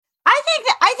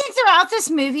about this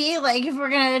movie, like if we're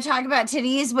gonna talk about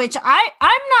titties, which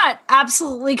I'm not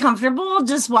absolutely comfortable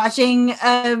just watching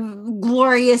a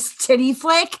glorious titty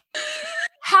flick.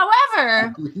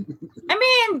 However,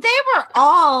 I mean, they were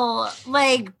all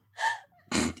like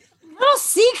little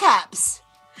C cups.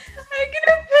 I'm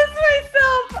gonna piss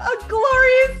myself. A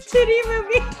glorious titty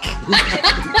movie.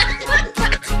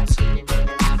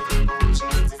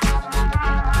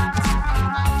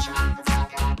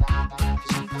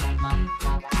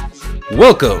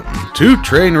 Welcome to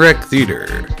Trainwreck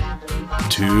Theater.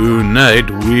 Tonight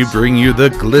we bring you the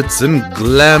glitz and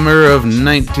glamour of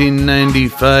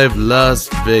 1995 Las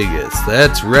Vegas.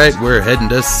 That's right, we're heading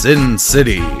to Sin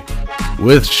City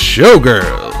with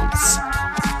Showgirls.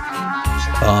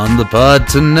 On the pod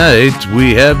tonight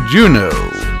we have Juno,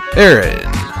 Aaron,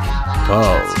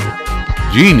 Paul,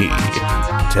 Jeannie,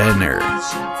 Tanner,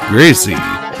 Gracie,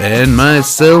 and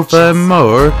myself, I'm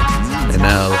Moore. And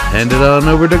I'll hand it on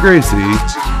over to Gracie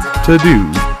to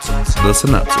do the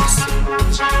synopsis.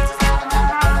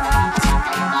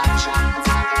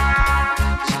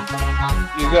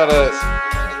 You gotta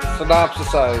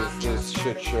synopsisize this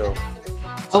shit show.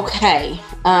 Okay.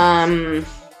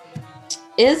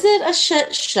 Is it a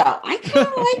shit show? I kind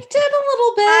of liked it a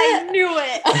little bit. I knew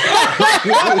it.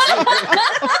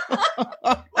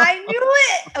 I knew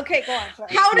it. Okay, go on.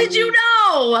 Sorry. How did you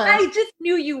know? I just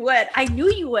knew you would. I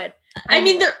knew you would. I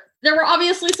mean, there were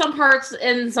obviously some parts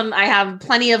and some, I have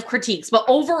plenty of critiques, but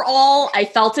overall I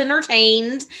felt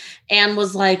entertained and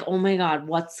was like, oh my God,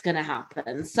 what's going to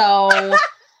happen? So,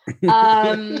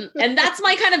 and that's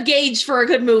my kind of gauge for a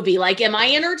good movie. Like, am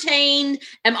I entertained?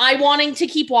 Am I wanting to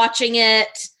keep watching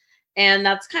it? And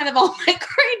that's kind of all my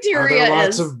criteria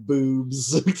lots of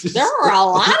boobs. There are a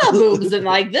lot of boobs, and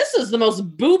like, this is the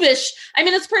most boobish. I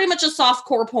mean, it's pretty much a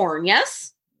softcore porn, yes?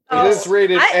 It is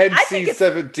rated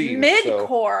NC-17.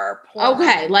 Mid-core porn.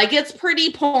 Okay, like it's pretty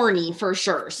porny for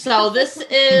sure. So this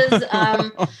is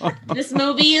this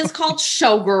movie is called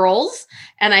Showgirls,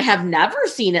 and I have never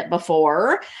seen it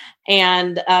before.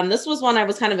 And this was one I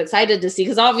was kind of excited to see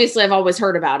because obviously I've always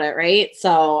heard about it, right?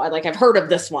 So I've heard of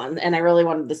this one, and I really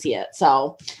wanted to see it.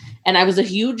 So, and I was a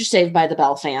huge Saved by the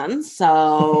Bell fan,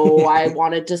 so I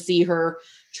wanted to see her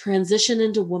transition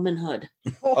into womanhood. I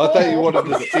thought you wanted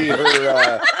to see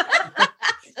her.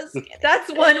 That's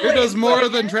one. Who does more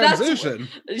than transition?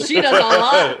 She does a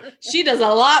lot. She does a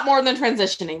lot more than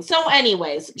transitioning. So,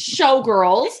 anyways,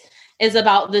 Showgirls is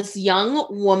about this young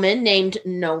woman named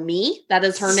Nomi. That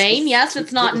is her name. Yes,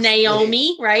 it's not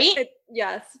Naomi, right?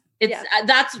 Yes.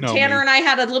 That's Nomi. Tanner and I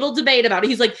had a little debate about it.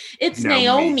 He's like, it's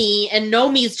Naomi, and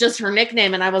Nomi's just her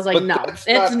nickname, and I was like, but no, that's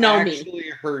it's not Nomi. actually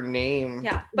her name.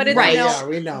 Yeah, but it's Right. Yeah,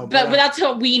 we know. But that's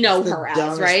what we know it's her the as,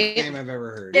 dumbest right? name I've ever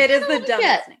heard. It is the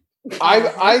dumbest name.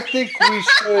 I think we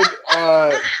should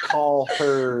call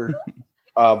her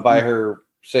by her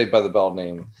Saved by the Bell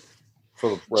name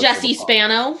for the rest Jessie of the pod.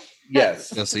 Spano.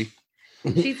 Yes. Jesse.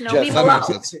 She's Jess- Nomi That makes Malone.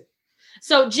 sense.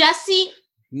 So Jessie,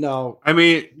 No, I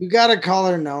mean, you gotta call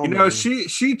her no. you know,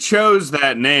 she chose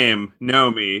that name,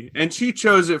 Nomi, and she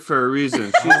chose it for a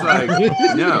reason. She's like,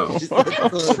 no,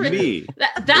 me.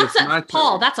 that's It's my a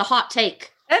Paul. turn. That's a hot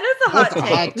take. It is a hot That's a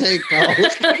take. hot take, Paul.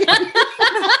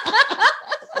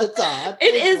 That's a hot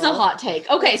It take, is a Paul. hot take.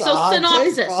 Okay, That's a so hot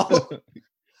take, synopsis. Paul.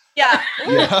 Yeah.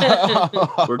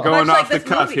 We're going Much like off the this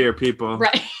cuff movie. here, people.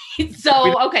 Right.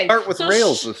 So, okay. Start with so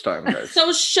rails this time, guys. So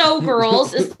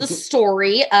Showgirls is the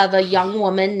story of a young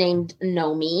woman named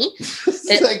Nomi.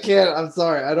 I can't. I'm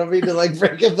sorry. I don't mean to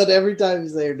break it, but every time you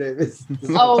say her name, it's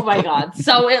Oh my God.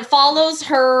 So it follows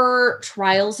her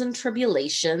trials and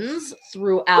tribulations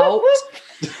throughout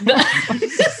the,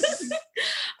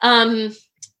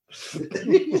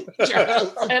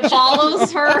 it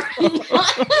follows her.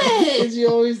 Because you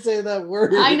always say that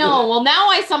word. I know. Well, now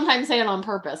I sometimes say it on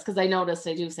purpose because I notice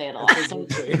I do say it a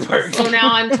lot. So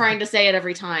now I'm trying to say it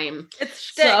every time. It's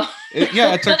shtick. So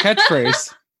Yeah, it's a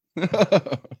catchphrase.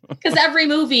 because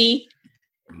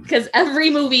every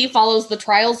movie follows the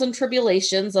trials and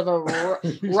tribulations of a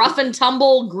rough and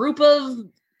tumble group of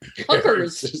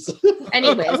hookers.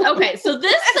 Anyways, okay, so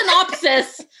this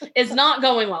synopsis is not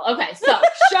going well. Okay, so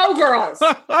Showgirls,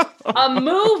 a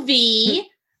movie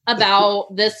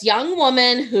about this young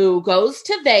woman who goes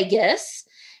to Vegas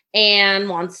and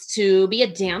wants to be a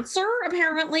dancer,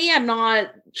 apparently.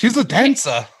 She's a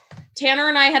dancer. Tanner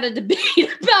and I had a debate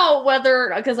about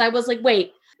whether, because I was like,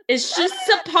 wait, is she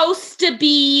supposed to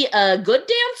be a good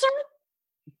dancer?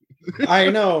 I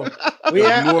know. We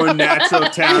With more natural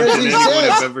talent than anyone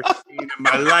I've ever seen in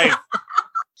my life.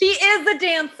 She is a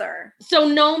dancer. So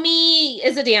Nomi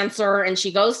is a dancer and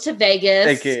she goes to Vegas.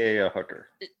 AKA a hooker.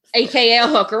 AKA a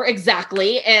hooker,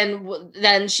 exactly. And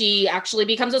then she actually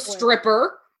becomes a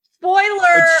stripper.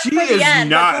 Spoiler. She for the is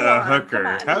end, not but go a on, hooker. come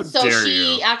on. How So dare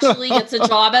she you? actually gets a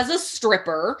job as a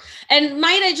stripper. And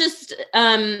might I just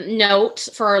note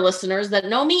for our listeners that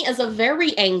Nomi is a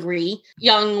very angry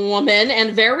young woman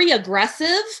and very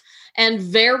aggressive and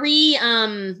very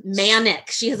manic.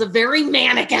 She has a very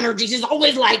manic energy. She's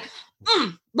always like,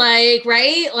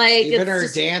 right? Like Even it's her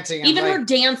just- dancing. I'm even like, her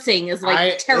dancing is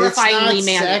like it's terrifyingly not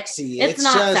manic. sexy. It's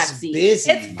not just sexy.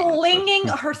 busy. It's flinging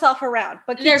herself around.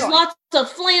 But keep There's going. lots of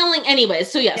flailing. Anyway,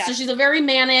 so yeah, Yeah. so she's a very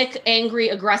manic, angry,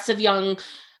 aggressive young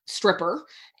stripper.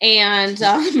 And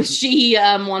she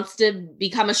wants to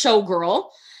become a showgirl.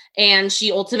 And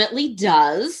she ultimately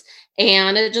does.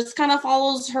 And it just kind of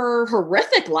follows her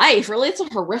horrific life. Really, it's a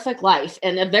horrific life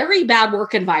and a very bad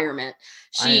work environment.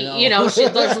 She, I know.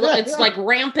 it's like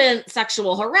rampant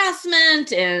sexual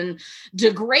harassment and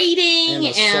degrading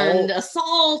and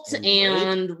assault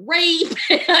and rape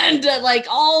and like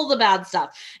all the bad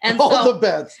stuff. And all so, the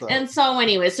bad stuff. and so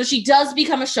anyway, so she does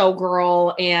become a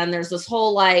showgirl, and there's this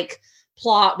whole like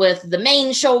plot with the main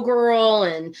showgirl,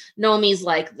 and Nomi's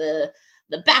like the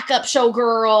backup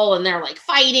showgirl, and they're like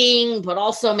fighting, but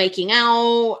also making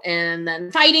out, and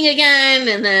then fighting again,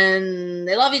 and then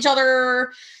they love each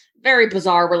other. Very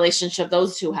bizarre relationship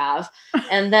those two have.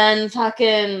 And then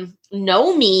fucking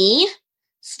Nomi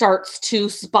starts to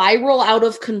spiral out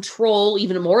of control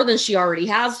even more than she already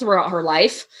has throughout her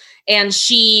life. And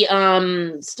she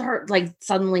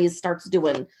suddenly starts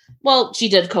doing, well, she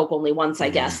did coke only once, I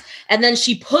guess. And then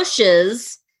she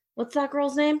pushes, what's that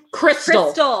girl's name?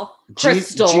 Crystal.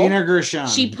 Gina Gershon.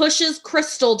 She pushes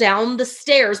Crystal down the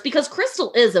stairs because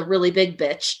Crystal is a really big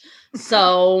bitch.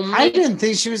 So I didn't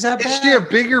think she was that Is bad. she a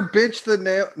bigger bitch than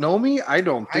Nomi? I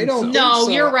don't think so. no, so.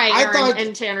 you're right, I Aaron thought-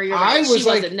 and Tanner. You're I right. was She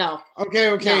like- wasn't. No. Okay.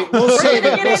 No. We'll We're save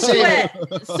gonna it. get We'll into save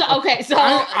it. it. So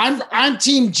I'm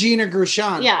team Gina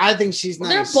Gershon. Yeah. I think she's nice.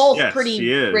 they're both Yes, she pretty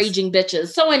is. raging bitches.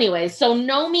 So anyway, so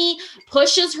Nomi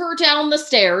pushes her down the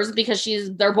stairs because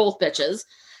they're both bitches.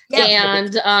 Yeah.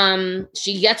 And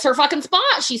she gets her fucking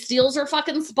spot. She steals her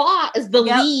fucking spot as the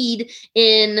Yep. lead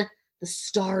in the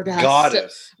Stardust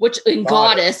Goddess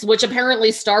which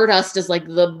apparently Stardust is like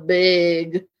the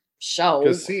big show,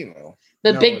 casino.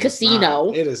 the No, big it is casino.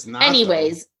 not. It is not.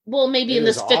 Anyways, well, maybe It in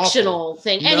this is awful. fictional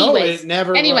thing. though. Anyways, it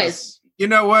never. anyways. was. You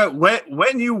know what?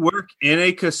 When you work in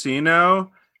a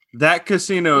casino, that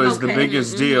casino is the Okay.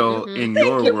 biggest Mhm, deal mhm. in Thank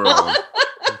your you. world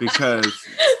because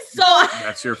so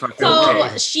that's your fucking So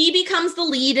okay. she becomes the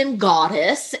lead in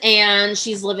Goddess, and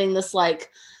she's living this like,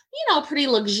 pretty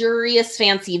luxurious,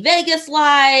 fancy Vegas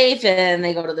life. And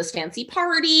they go to this fancy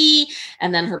party,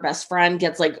 and then her best friend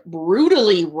gets like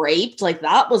brutally raped. Like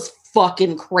that was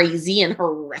fucking crazy and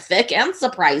horrific and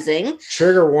surprising.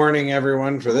 Trigger warning,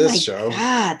 everyone, for Oh this my show.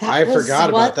 God, I forgot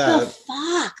about what that. the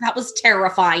fuck? That was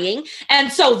terrifying.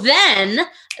 And so then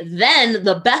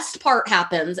the best part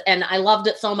happens, and I loved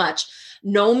it so much.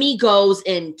 Nomi goes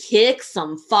and kicks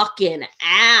some fucking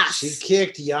ass. She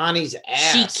kicked Yanni's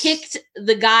ass. She kicked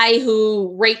the guy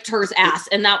who raped her's ass,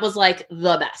 and that was like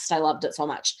the best. I loved it so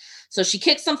much. So she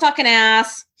kicked some fucking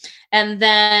ass, and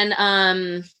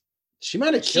then She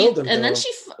might have killed him. and then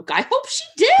though. I hope she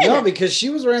did. No, because she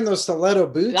was wearing those stiletto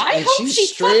boots. I and hope she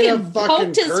straight fucking up fucking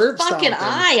poked his curb fucking stomped him.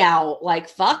 eye out. Like,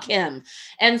 fuck him.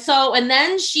 And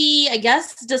then she, I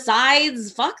guess,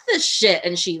 decides, fuck this shit.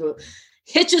 And she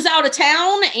hitches out of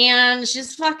town, and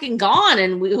she's fucking gone.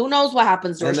 And who knows what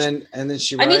happens to her. And then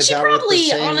she. I mean, rides she out with the probably,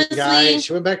 same honestly- guy.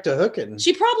 She went back to hooking.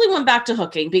 She probably went back to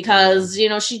hooking because,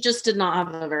 she just did not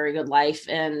have a very good life.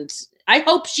 And I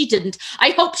hope she didn't. I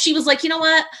hope she was like, you know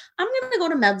what? I'm going to go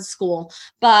to med school,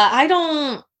 but I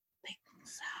don't think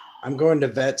so. I'm going to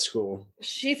vet school.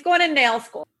 She's going to nail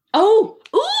school. Oh,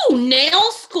 ooh,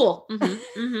 nail school.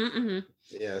 Mhm.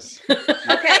 Yes.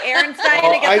 Okay, Aaron's dying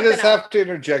Oh, to get I something just out. have to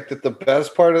interject that the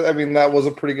best part of, that was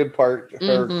a pretty good part,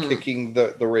 her Mhm. kicking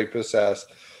the rapist's ass.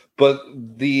 But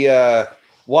the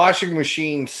washing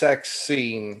machine sex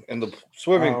scene in the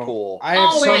swimming Oh, pool. I have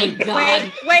Oh so my many.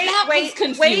 God. Wait, That was wait,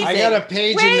 confusing. I got a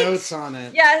page Wait. of notes on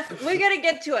it. Yes, we got to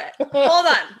get to it. Hold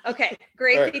on. Okay,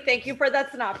 Gracie, All right. thank you for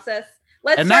that synopsis.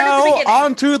 Let's And start at the now beginning.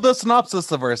 on to the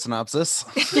synopsis of our synopsis.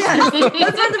 Yes,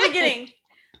 let's start at the beginning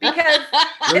because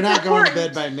We're It's not going to important.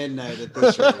 bed by midnight at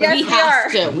this rate. Yes, we we have are.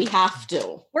 to. We have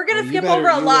to. we're gonna Well, you skip better- over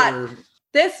a you lot. better-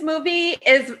 This movie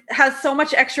has so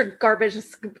much extra garbage.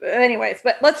 Anyways,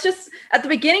 but let's just at the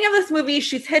beginning of this movie,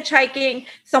 she's hitchhiking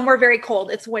somewhere very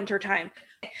cold. It's wintertime.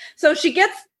 So she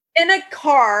gets in a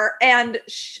car and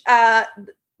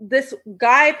this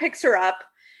guy picks her up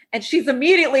and she's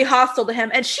immediately hostile to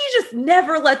him, and she just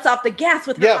never lets off the gas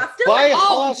with her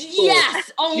hostility.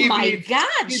 Yes. Oh my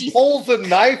God. She pulls a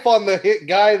knife on the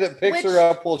guy that picks her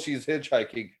up while she's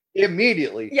hitchhiking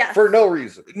immediately for no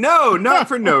reason. No, not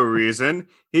for no reason.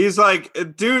 He's like,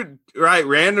 dude, right?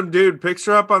 Random dude picks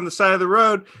her up on the side of the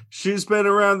road. She's been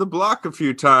around the block a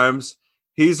few times.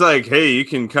 He's like, hey, you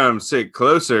can come sit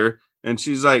closer. And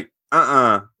she's like,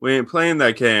 we ain't playing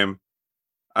that game.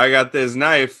 I got this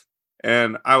knife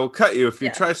and I will cut you if you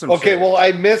try some shit. Well,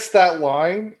 I missed that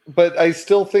line, but I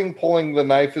still think pulling the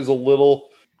knife is a little...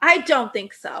 I don't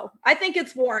think so. I think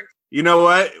it's warranted. You know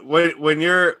what? When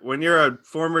you're a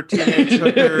former teenage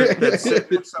hooker that's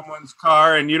sitting in someone's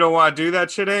car and you don't want to do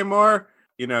that shit anymore,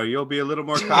 you know, you'll be a little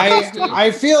more cautious.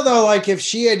 I feel though, like if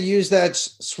she had used that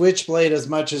switchblade as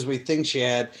much as we think she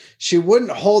had, she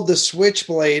wouldn't hold the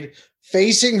switchblade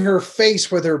facing her face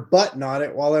with her button on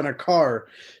it while in a car.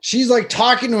 She's like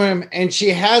talking to him and she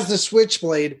has the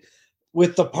switchblade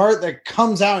with the part that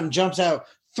comes out and jumps out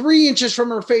 3 inches from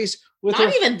her face. With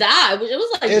Not even that. It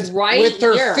was like right with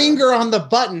her here. finger on the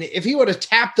button. If he would have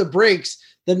tapped the brakes,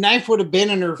 the knife would have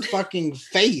been in her fucking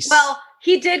face. Well,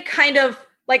 he did kind of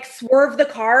like swerve the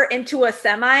car into a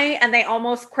semi and they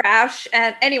almost crash.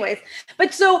 And anyways,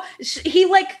 but so he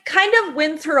like kind of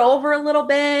wins her over a little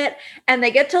bit and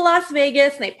they get to Las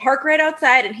Vegas and they park right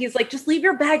outside and he's like, just leave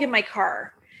your bag in my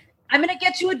car. I'm going to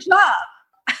get you a job.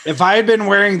 If I had been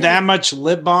wearing that much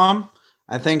lip balm,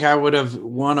 I think I would have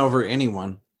won over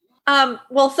anyone.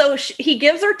 Well, so he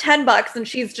gives her $10 and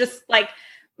she's just like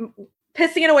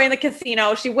pissing it away in the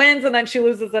casino. She wins and then she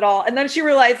loses it all. And then she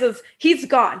realizes he's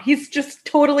gone. He's just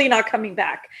totally not coming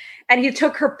back. And he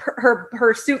took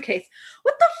her suitcase.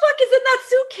 What the fuck is in that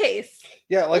suitcase?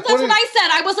 Yeah, like that's what I said.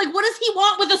 I was like, what does he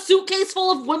want with a suitcase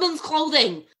full of women's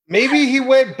clothing? Maybe he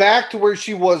went back to where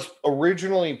she was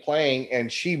originally playing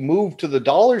and she moved to the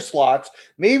dollar slots.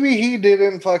 Maybe he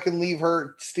didn't fucking leave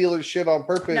her, steal her shit on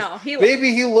purpose. No,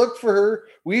 maybe he looked for her.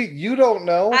 You don't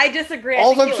know. I disagree.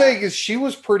 All I'm saying is she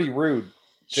was pretty rude.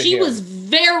 She was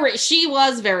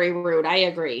very rude. I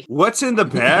agree. What's in the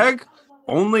bag?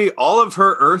 Only all of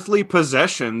her earthly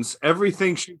possessions,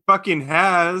 everything she fucking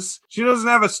has. She doesn't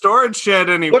have a storage shed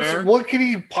anywhere. What could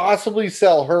he possibly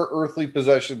sell her earthly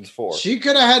possessions for? She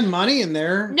could have had money in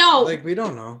there. No. Like, we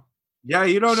don't know. Yeah,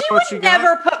 you don't know she what she would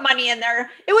never got. put money in there.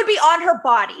 It would be on her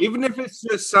body. Even if it's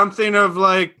just something of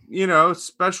like, you know,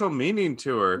 special meaning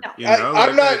to her. No. You know,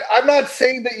 I'm not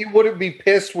saying that you wouldn't be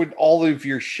pissed when all of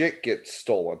your shit gets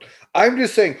stolen. I'm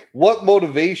just saying, what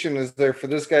motivation is there for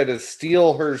this guy to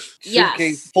steal her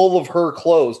suitcase full of her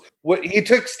clothes? What he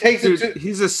takes Dude, it to,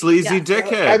 he's a sleazy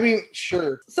dickhead. I mean,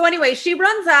 sure. So anyway, she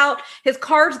runs out, his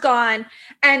car's gone,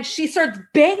 and she starts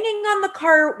banging on the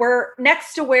car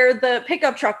next to where the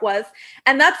pickup truck was.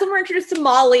 And that's when we're introduced to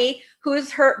Molly,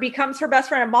 becomes her best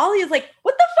friend. And Molly is like,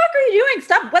 what the fuck are you doing?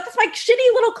 Stop. That's my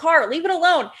shitty little car. Leave it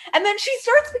alone. And then she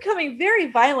starts becoming very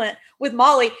violent with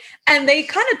Molly and they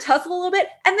kind of tussle a little bit.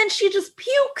 And then she just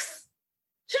pukes.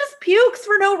 She just pukes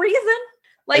for no reason.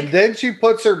 Like, and then she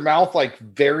puts her mouth like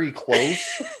very close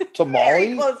to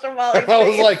Molly. Very close to Molly.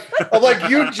 I'm like,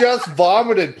 you just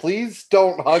vomited. Please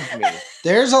don't hug me.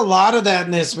 There's a lot of that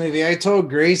in this movie. I told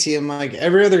Gracie, I'm like,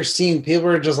 every other scene, people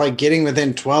are just like getting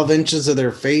within 12 inches of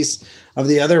their face of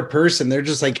the other person. They're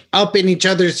just like up in each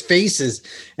other's faces.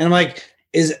 And I'm like,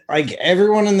 is like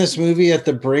everyone in this movie at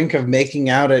the brink of making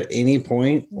out at any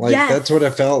point? Like, that's what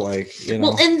it felt like, you know?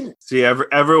 Well, and see,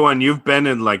 everyone, you've been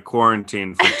in like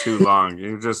quarantine for too long.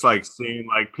 You're just like seeing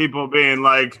like people being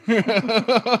like,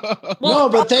 no,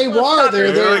 but they were.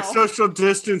 They're like social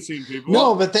distancing people.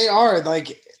 No, but they are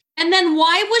like. And then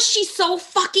why was she so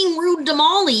fucking rude to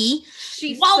Molly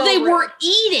while they were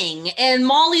eating? And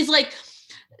Molly's like,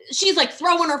 she's like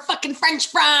throwing her fucking French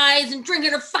fries and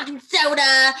drinking her fucking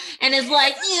soda and is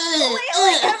like,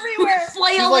 flailing everywhere. She's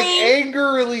like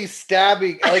angrily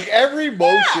stabbing. Like every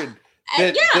motion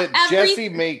that Jesse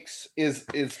makes is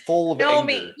full of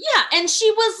anger. Yeah, and she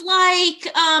was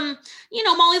like, you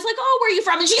know, Molly's like, oh, where are you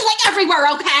from? And she's like, everywhere,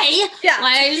 okay? Yeah.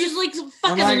 Like, she's like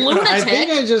fucking like, lunatic. I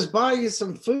think I just bought you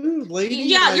some food, lady.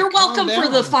 Yeah, like, you're welcome for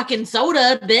down. the fucking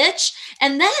soda, bitch.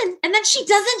 And then she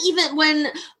doesn't even, when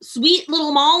sweet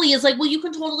little Molly is like, well, you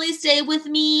can totally stay with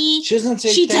me. She doesn't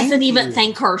say She doesn't even you.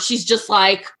 thank her. She's just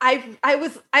like,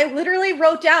 I literally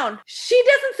wrote down, she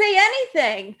doesn't say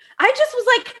anything. I just was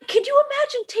like, could you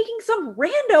imagine taking some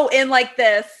rando in like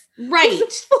this? right.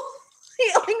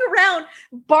 sailing around,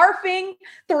 barfing,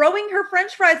 throwing her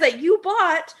French fries that you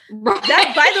bought. Right.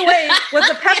 That, by the way, was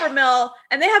a pepper mill,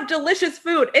 and they have delicious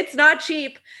food. It's not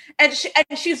cheap. And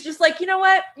she's just like, you know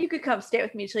what? You could come stay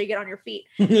with me until you get on your feet.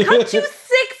 Come to 6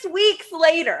 weeks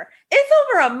later. It's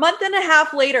over a month and a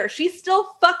half later. She's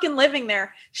still fucking living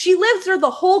there. She lives there the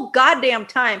whole goddamn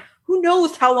time. Who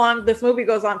knows how long this movie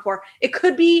goes on for? It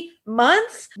could be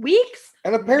months, weeks.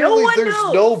 And apparently there's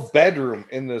no bedroom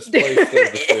in this place.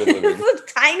 It's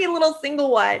a tiny little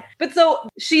single one. But so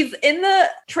she's in the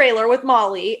trailer with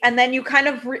Molly, and then you kind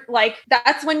of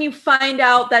that's when you find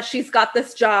out that she's got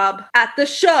this job at the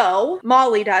show.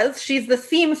 Molly does. She's the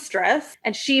seamstress,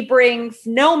 and she brings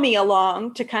Nomi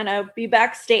along to kind of be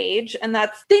backstage. And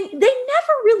that's they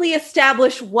never really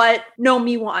establish what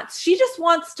Nomi wants. She just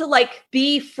wants to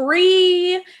be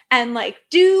free and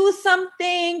do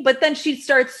something, but then she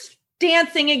starts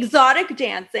dancing, exotic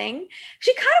dancing.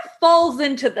 She kind of falls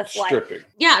into this stripping. life.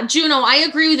 Yeah, Juno, I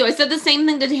agree with you. I said the same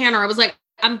thing to Tanner. I was like,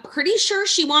 I'm pretty sure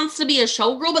she wants to be a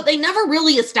showgirl, but they never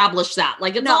really established that.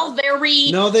 It's all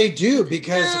very... No, they do,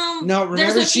 because remember,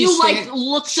 there's a few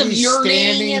looks of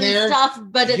yearning and there, stuff,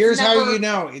 but here's never... how you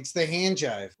know it's the hand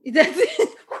jive. That's it.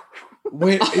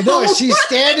 She's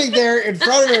standing there in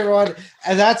front of everyone,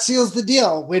 and that seals the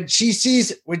deal. When she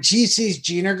sees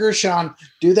Gina Gershon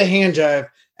do the hand jive,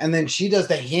 and then she does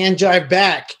the hand jive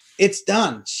back, it's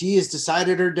done. She has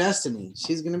decided her destiny.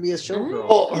 She's going to be a showgirl.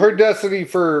 Well, her destiny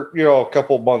for a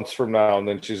couple months from now, and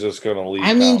then she's just going to leave.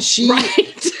 I mean, she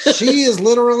is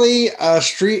literally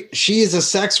she is a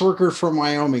sex worker from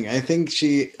Wyoming. I think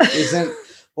she isn't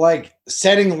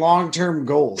setting long-term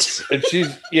goals. And she's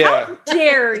how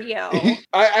dare you?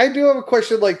 I do have a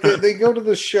question. They go to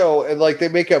the show and they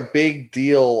make a big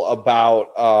deal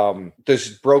about this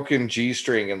broken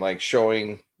G-string and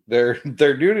showing their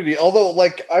nudity. Although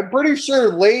I'm pretty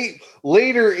sure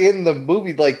later in the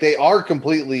movie they are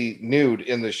completely nude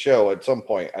in the show at some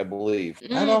point, I believe.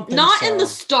 I don't think not so. in the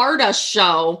Stardust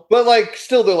show. But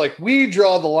still they're we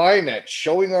draw the line at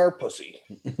showing our pussy.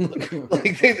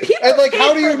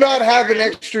 How do you not have an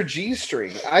extra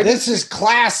G-string? This is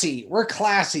classy. We're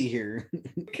classy here.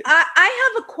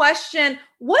 I have a question.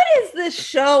 What is this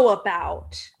show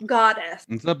about, Goddess?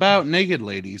 It's about naked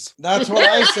ladies. That's what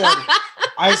I said.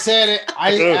 I said it.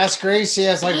 I asked Gracie,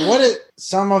 I was what is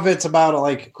some of it's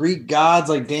about Greek gods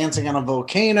dancing on a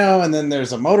volcano, and then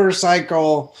there's a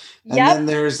motorcycle, and then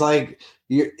there's and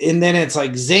then it's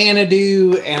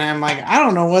Xanadu, and I'm I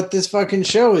don't know what this fucking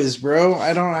show is, bro.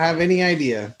 I don't have any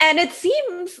idea. And it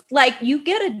seems like you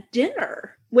get a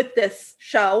dinner with this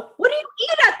show. What do you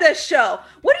eat at this show?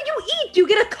 What do you eat? Do you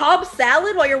get a Cobb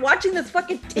salad while you're watching this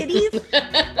fucking titties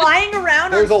flying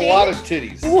around? There's a lot of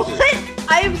titties. What?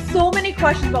 I have so many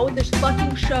questions about what this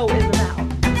fucking show is about.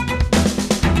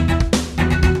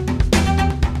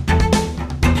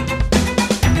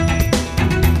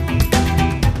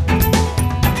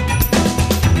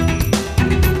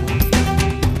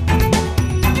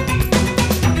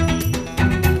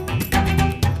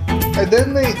 And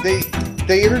then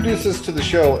they introduce us to the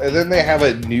show, and then they have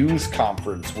a news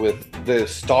conference with the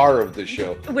star of the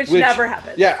show, which never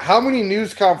happens. Yeah, how many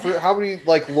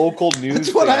local news?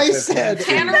 That's what I said.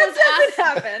 Tanner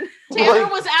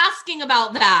was asking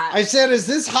about that. I said, "Is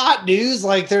this hot news?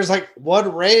 There's one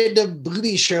random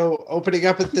booty show opening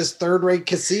up at this third-rate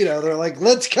casino." They're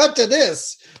let's cut to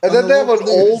this. And then they have an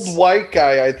old white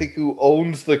guy, I think, who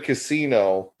owns the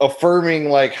casino,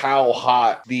 affirming how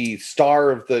hot the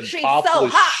star of the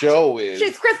topless show is.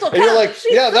 She's Crystal. And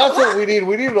you're that's what we need.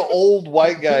 We need an old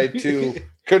white guy to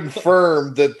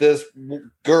confirm that this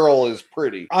girl is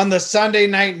pretty. On the Sunday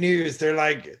night news, they're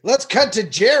let's cut to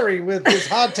Jerry with his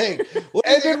hot take.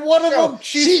 And then one of them,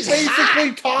 she's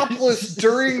basically topless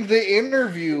during the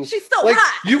interview. She's so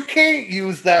hot. You can't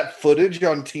use that footage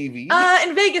on TV.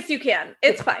 In Vegas, you can.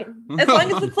 It's fine. As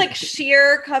long as it's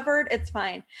sheer covered, it's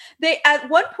fine. At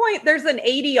one point, there's an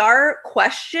ADR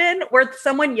question where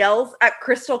someone yells at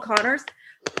Crystal Connors,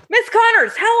 "Miss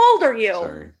Connors, how old are you?"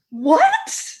 Sorry.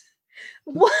 What?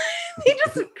 What? They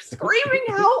just screaming,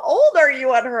 "How old are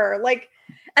you?" at her.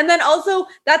 And then also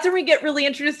that's when we get really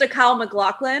introduced to Kyle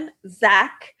MacLachlan,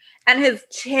 Zach, and his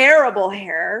terrible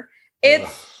hair.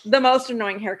 It's the most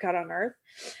annoying haircut on earth.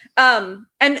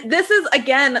 And this is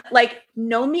again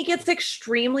Nomi gets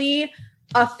extremely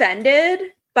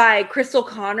offended by Crystal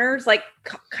Connors,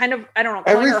 kind of, I don't know,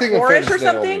 calling everything her whorish or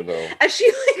something. Naomi, and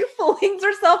she flings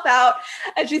herself out,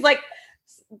 and she's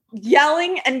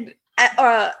yelling and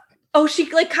Oh,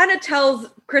 she like kind of tells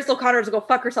Crystal Connors to go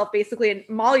fuck herself, basically. And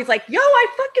Molly's like, yo, I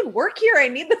fucking work here. I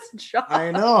need this job.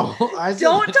 I know.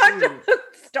 Don't talk to the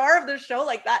star of the show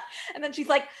like that. And then she's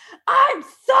like, I'm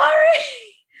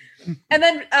sorry. And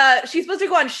then she's supposed to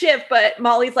go on shift, but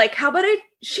Molly's like, how about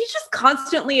she's just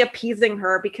constantly appeasing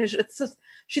her because it's just,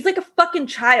 she's like a fucking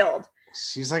child.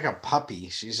 She's like a puppy.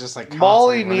 She's just like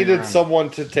Molly needed someone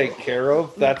to take care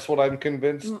of. That's what I'm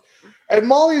convinced. And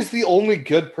Molly's the only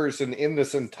good person in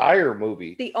this entire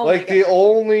movie. The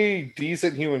only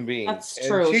decent human being. That's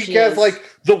true. And she has like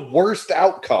the worst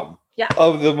outcome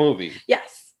of the movie.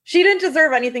 Yes. She didn't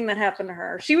deserve anything that happened to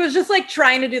her. She was just like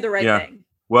trying to do the right thing.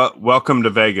 Well, welcome to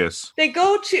Vegas. They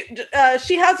go to,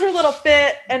 she has her little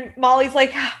fit, and Molly's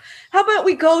like, how about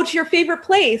we go to your favorite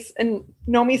place? And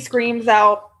Nomi screams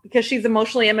out because she's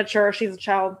emotionally immature. She's a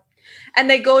child. And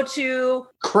they go to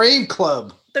Crave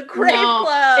Club. The Crave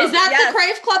Club. Is that the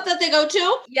Crave Club that they go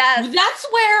to? Yes. That's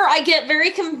where I get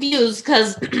very confused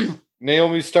because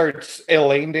Naomi starts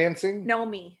Elaine dancing.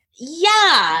 Nomi.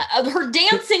 Yeah, her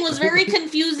dancing was very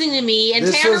confusing to me.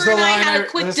 And Tanner and I had a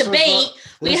quick debate.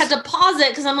 We had to pause it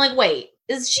because I'm like, wait,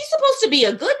 is she supposed to be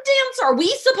a good dancer? Are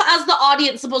we, as the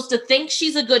audience, supposed to think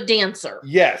she's a good dancer?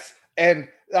 Yes. And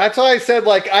that's why I said,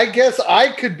 like, I guess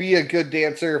I could be a good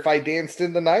dancer if I danced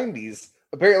in the 90s.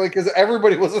 Apparently, because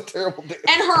everybody was a terrible dancer.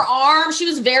 And her arm, she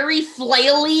was very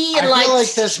flaily. And I feel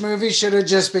like this movie should have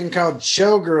just been called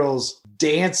Showgirls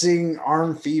Dancing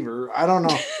Arm Fever. I don't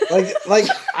know. Like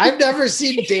I've never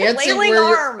seen dancing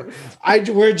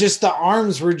where just the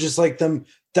arms were just like the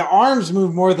arms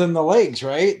move more than the legs,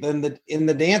 right? In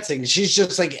the dancing. She's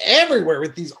just like everywhere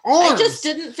with these arms. I just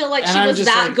didn't feel like she was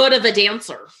that good of a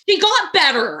dancer. She got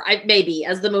better, maybe,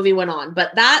 as the movie went on.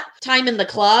 But that time in the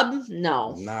club,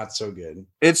 no. Not so good.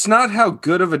 It's not how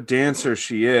good of a dancer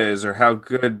she is or how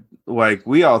good, like,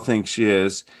 we all think she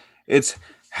is. It's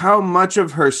how much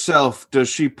of herself does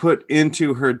she put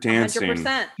into her dancing?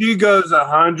 100%. She goes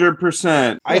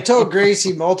 100%. I told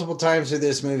Gracie multiple times through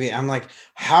this movie, I'm like,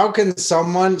 how can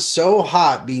someone so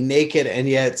hot be naked and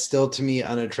yet still to me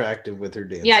unattractive with her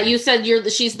dancing? Yeah, you said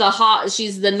she's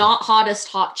the not hottest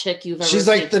hot chick you've ever seen. She's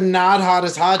like the not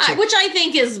hottest hot chick. Which I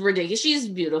think is ridiculous. She's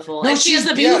beautiful. No, and she's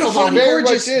a beautiful and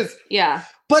gorgeous. Yeah.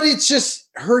 But it's just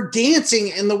her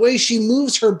dancing and the way she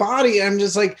moves her body. I'm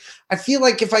just like, I feel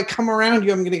like if I come around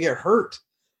you, I'm going to get hurt.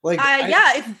 Like,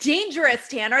 it's dangerous,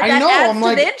 Tanner. I that know, adds I'm to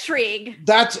like, the intrigue.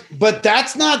 But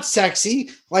that's not sexy.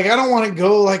 Like, I don't want to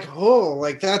go like, oh,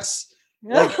 like that's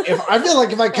like, if I feel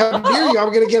like if I come near you,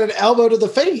 I'm going to get an elbow to the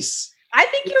face. I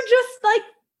think you're just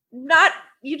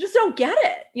you just don't get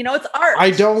it. You know, it's art.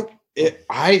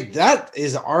 That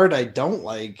is art I don't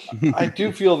like. I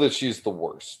do feel that she's the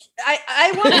worst.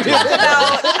 I want to talk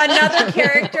about another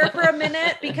character for a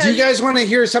minute because. Do you guys want to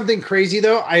hear something crazy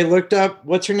though? I looked up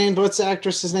what's her name? What's the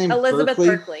actress's name? Elizabeth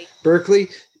Berkley.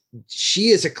 She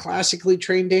is a classically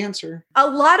trained dancer. A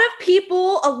lot of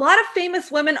famous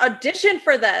women auditioned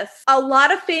for this. A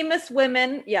lot of famous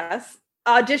women, yes.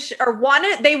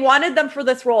 Wanted them for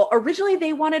this role. Originally,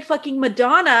 they wanted fucking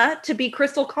Madonna to be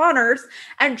Crystal Connors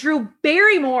and Drew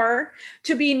Barrymore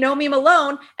to be Nomi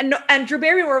Malone. And Drew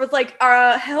Barrymore was like,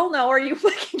 hell no, are you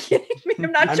fucking kidding me?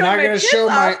 I'm not gonna show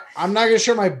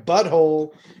my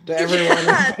butthole to everyone.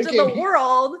 To the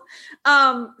world.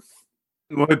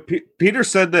 Well, Peter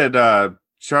said that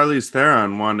Charlize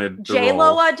Theron wanted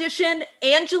J-Lo auditioned.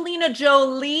 Angelina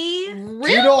Jolie. Really?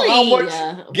 Do you know how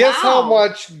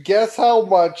much? Guess how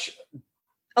much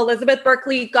Elizabeth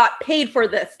Berkley got paid for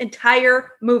this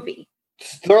entire movie.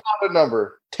 Throw out a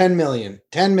number. 10 million.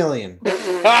 10 million.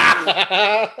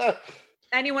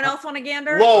 Anyone else want to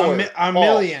gander? Lower. A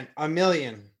million.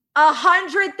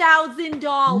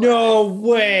 $100,000. No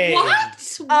way.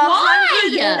 What?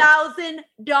 Why?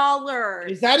 $100,000.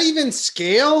 Is that even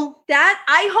scale? That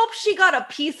I hope she got a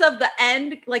piece of the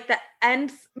end, like the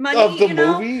end money of the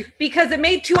movie, because it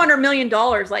made $200 million,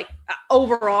 like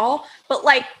overall. But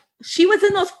like, she was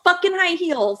in those fucking high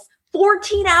heels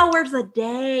 14 hours a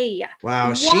day. Wow.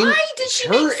 Why did she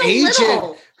make so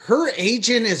little? Her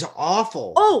agent is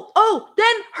awful. Oh,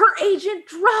 then her agent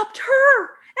dropped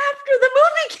her after the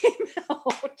movie came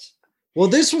out. Well,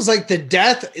 this was like the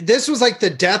death. This was like the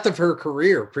death of her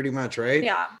career, pretty much, right?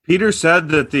 Yeah. Peter said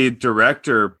that the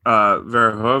director,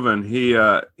 Verhoeven,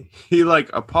 he like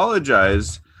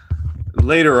apologized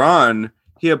later on.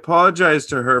 he apologized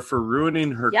to her for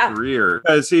ruining her career,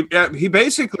 because he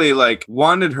basically like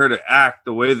wanted her to act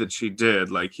the way that she did.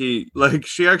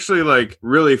 She actually like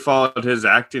really followed his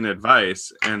acting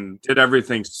advice and did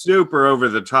everything super over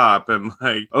the top and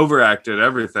like overacted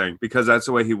everything because that's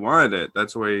the way he wanted it.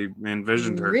 That's the way he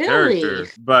envisioned her character.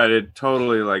 But it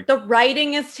totally like the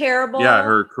writing is terrible. Yeah,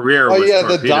 her career. Oh yeah,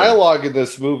 the dialogue in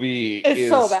this movie is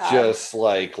so just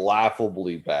like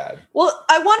laughably bad. Well,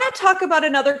 I want to talk about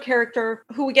another character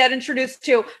who we get introduced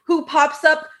to, who pops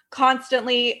up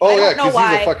constantly. Oh, I don't know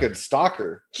why. He's a fucking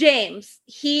stalker. James.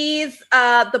 He's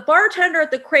the bartender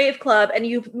at the Crave Club, and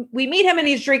we meet him and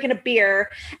he's drinking a beer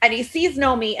and he sees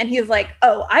Nomi and he's like,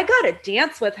 oh, I gotta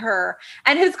dance with her.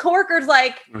 And his coworker's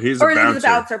like, he's a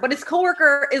bouncer, but his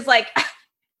coworker is like,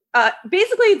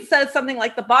 basically says something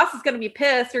like, the boss is going to be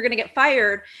pissed, you're going to get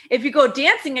fired if you go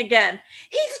dancing again.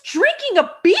 He's drinking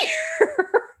a beer.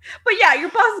 But yeah, your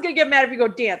boss is going to get mad if you go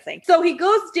dancing. So he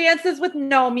goes dances with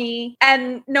Nomi,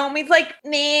 and Nomi's like,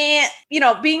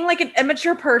 nah, being like an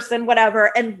immature person,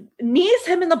 whatever, and knees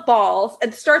him in the balls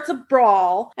and starts a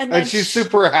brawl. And she's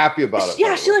super happy about it.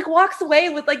 Yeah, she like walks away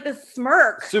with like this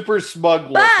smirk. Super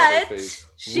smug look on her face.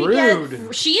 She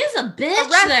is a bitch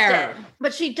arrested, there.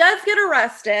 But she does get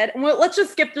arrested. And let's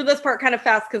just skip through this part kind of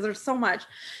fast because there's so much.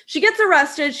 She gets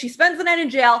arrested. She spends the night in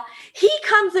jail. He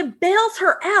comes and bails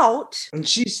her out. And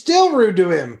she's still rude to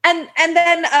him. And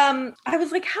then I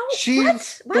was like, how?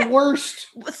 She's the worst.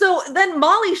 So then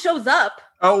Molly shows up.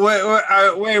 Oh,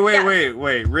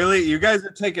 wait. Really? You guys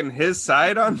are taking his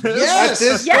side on this?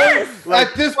 Yes.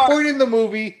 At this point in the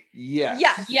movie,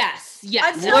 Yes.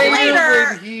 Until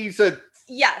later. When he said,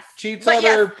 cheats on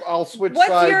her, I'll switch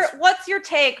sides. What's your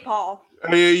take, Paul?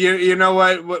 You know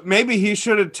what? Maybe he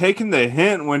should have taken the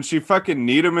hint when she fucking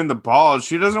kneed him in the balls.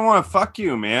 She doesn't want to fuck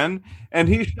you, man. And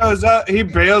he shows up, he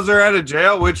bails her out of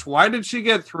jail, why did she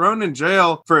get thrown in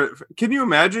jail for can you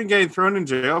imagine getting thrown in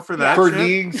jail for that? For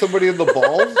kneeing somebody in the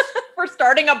balls? For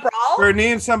starting a brawl? For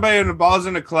kneeing somebody in the balls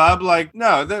in a club? Like,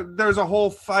 no, there's a whole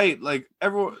fight. Like,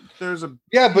 there's a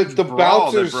but the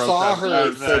bouncers saw her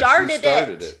and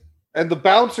started it. And the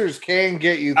bouncers can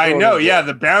get you thrown. I know,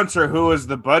 the bouncer who was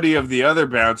the buddy of the other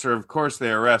bouncer, of course they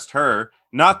arrest her,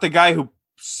 not the guy who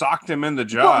socked him in the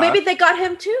jaw. Well, maybe they got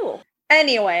him too.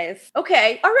 Anyways,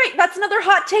 okay. All right, that's another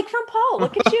hot take from Paul.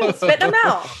 Look at you, spitting them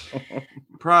out.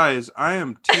 Prize, I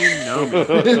am Team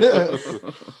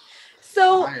Nomi.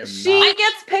 So she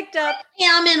gets picked up. I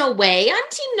am in a way. I'm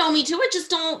Team Nomi too.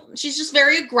 She's just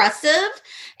very aggressive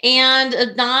and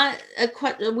not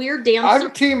a weird dancer.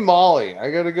 I'm Team Molly. I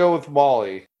got to go with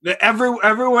Molly.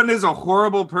 Everyone is a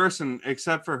horrible person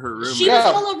except for her roommate. She was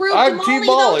hella rude to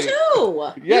Molly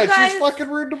though, too. Yeah, she's fucking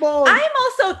rude to Molly. I'm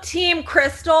also Team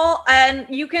Crystal, and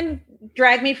you can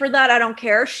drag me for that. I don't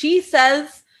care. She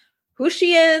says who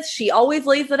she is. She always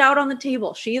lays it out on the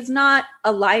table. She is not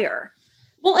a liar.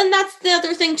 Well, and that's the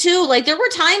other thing too. Like there were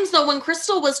times though when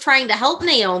Crystal was trying to help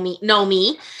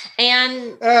Nomi,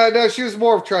 and no, she was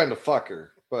more of trying to fuck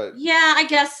her. But yeah, I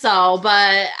guess so.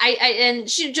 But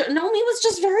Nomi was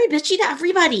just very bitchy to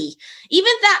everybody.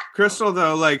 Even that Crystal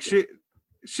though, like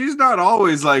she's not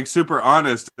always like super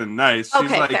honest and nice. She's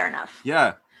okay, like, fair enough.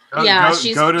 Yeah,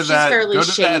 she's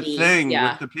that shady. Thing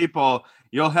with the people.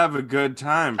 You'll have a good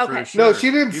time. Okay. For sure. No,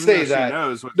 she didn't say that.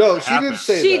 She didn't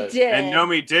say she that. She did. And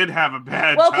Nomi did have a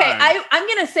bad time. Okay, I'm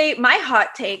going to say my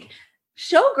hot take.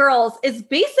 Showgirls is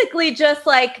basically just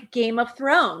like Game of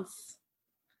Thrones.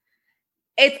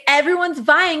 It's everyone's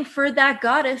vying for that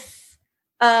goddess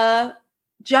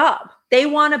job. They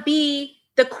want to be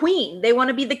the queen. They want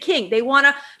to be the king. They want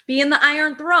to be in the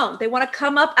Iron Throne. They want to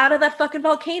come up out of that fucking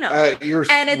volcano. It's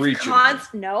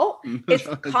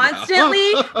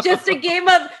constantly just a game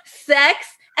of sex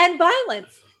and violence.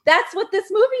 That's what this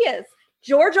movie is.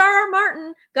 George R.R.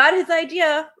 Martin got his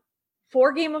idea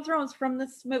for Game of Thrones from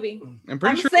this movie. I'm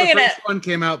pretty sure the first one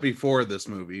came out before this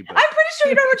movie. But... I'm pretty sure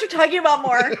you know what you're talking about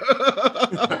more.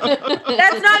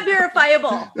 That's not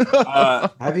verifiable.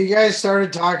 Have you guys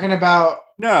started talking about...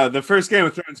 No, the first Game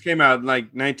of Thrones came out in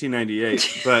like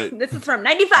 1998, but... This is from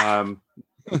 95.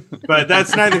 But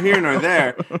that's neither here nor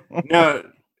there. No,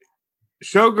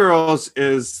 Showgirls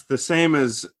is the same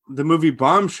as the movie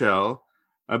Bombshell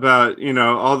about,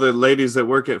 all the ladies that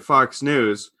work at Fox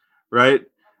News, right?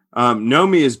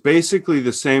 Nomi is basically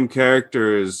the same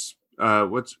character as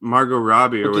what's Margot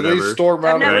Robbie or whatever. They storm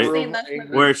out I've of never room seen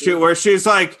that. Where she's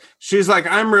like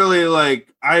I'm really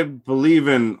like I believe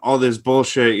in all this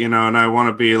bullshit, and I want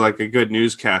to be like a good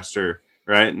newscaster,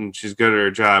 right? And she's good at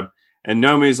her job. And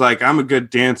Nomi's like, I'm a good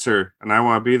dancer and I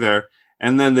want to be there.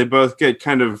 And then they both get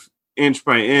kind of inch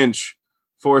by inch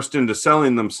forced into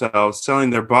selling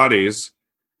their bodies.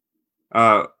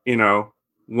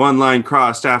 one line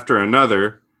crossed after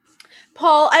another.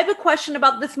 Paul, I have a question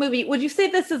about this movie. Would you say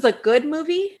this is a good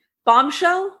movie?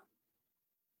 Bombshell?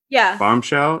 Yeah.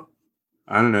 Bombshell?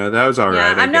 I don't know. That was all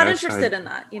right. I'm not interested in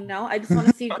that. I just want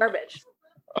to see garbage.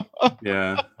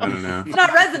 Yeah, I don't know. It's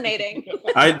not resonating.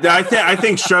 I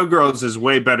think Showgirls is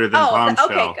way better than Bombshell.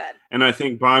 Okay, good. And I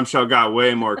think Bombshell got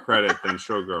way more credit than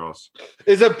Showgirls.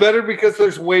 Is it better because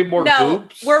there's way more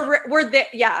boobs? We're there.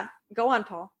 Yeah, go on,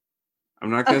 Paul. I'm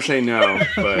not gonna say no,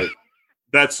 but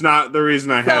that's not the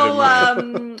reason I had it.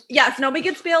 So, yes, Nomi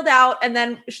gets bailed out, and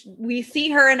then we see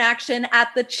her in action at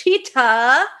the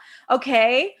Cheetah.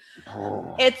 Okay.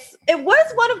 Oh. It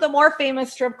was one of the more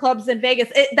famous strip clubs in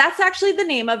Vegas. That's actually the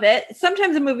name of it.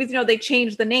 Sometimes in movies, they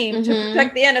change the name to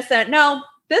protect the innocent. No,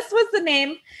 this was the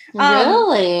name.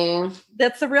 Really?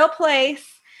 That's the real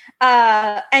place.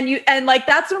 And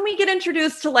that's when we get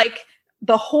introduced to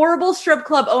the horrible strip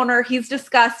club owner. He's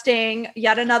disgusting.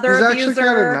 Yet another abuser. He's actually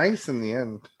kind of nice in the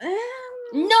end.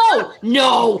 No,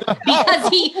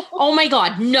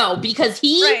 because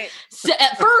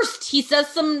at first he says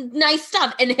some nice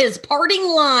stuff, and his parting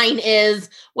line is,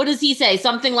 what does he say?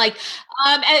 Something like,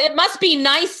 it must be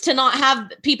nice to not have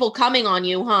people coming on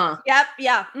you, huh? Yep,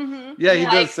 yeah. Mm-hmm. Yeah, he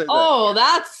does say that. Oh,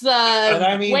 that's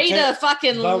way to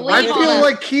fucking leave I feel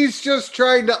like he's just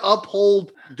trying to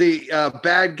uphold the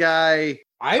bad guy.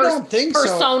 I don't think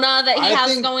persona that he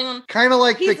has going on. Kind of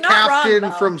like the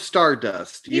captain from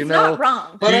Stardust, He's not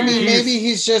wrong. But I mean, maybe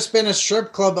he's just been a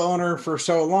strip club owner for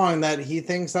so long that he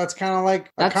thinks that's kind of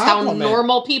like that's how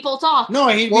normal people talk. No,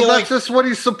 he'd be that's like, just what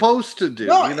he's supposed to do.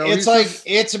 No, it's like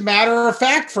it's matter of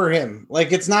fact for him.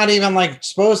 Like it's not even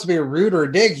supposed to be a rude or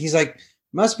a dig. He's like,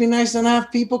 must be nice to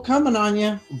have people coming on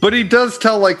you. But he does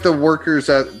tell the workers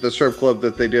at the strip club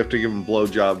that they do have to give him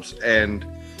blowjobs, and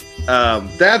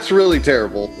that's really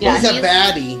terrible. Yeah, he's a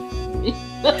baddie.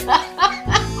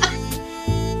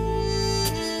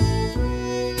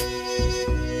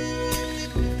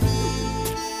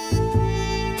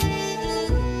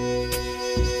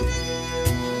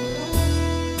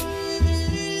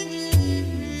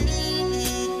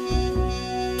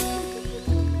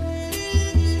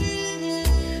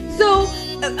 So,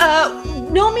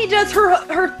 Nomi does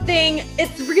her thing.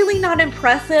 It's really not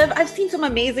impressive. I've seen some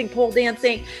amazing pole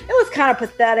dancing. It was kind of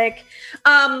pathetic.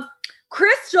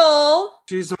 Crystal.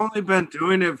 She's only been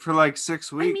doing it for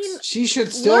 6 weeks. I mean, she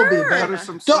should still be better.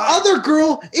 The other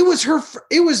girl, it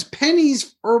was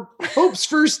Penny's or Hope's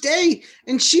first day,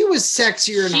 and she was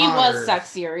sexier and hotter. She was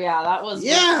sexier, yeah. That was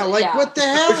what the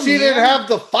hell? But she didn't have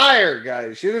the fire,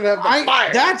 guys. She didn't have the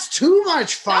fire. That's too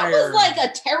much fire. That was a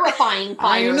terrifying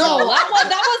fire. I know. That was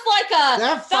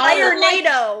a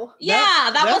firenado.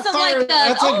 Wasn't fire,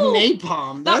 that's like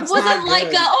napalm. That wasn't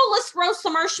let's roast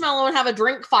some marshmallow and have a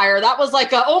drink fire. That was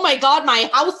oh my god, my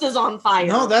house is on fire.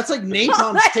 No, that's like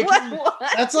napalm sticking.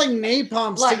 That's like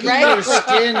napalm sticking to your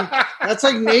skin. That's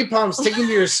like napalm sticking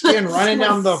to your skin, running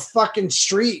down the fucking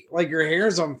street like your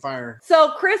hair's on fire.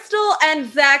 So Crystal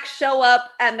and Zach show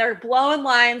up and they're blowing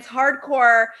lines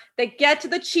hardcore. They get to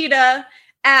the Cheetah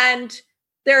and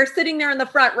they're sitting there in the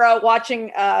front row watching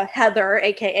Heather,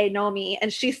 aka Nomi,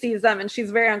 and she sees them and she's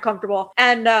very uncomfortable.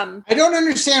 And I don't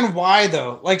understand why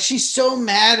though. She's so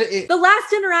mad. The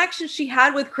last interaction she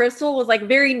had with Crystal was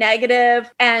very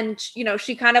negative, and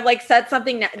she kind of said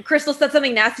something. Crystal said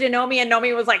something nasty to Nomi, and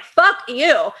Nomi was like, "Fuck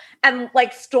you," and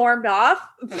stormed off.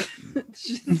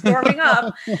 She's storming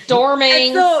off, storming.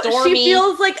 And so she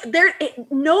feels like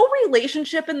no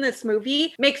relationship in this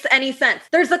movie makes any sense.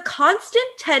 There's a constant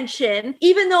tension.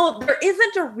 Even though there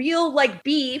isn't a real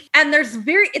beef, and it's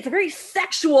very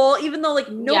sexual, even though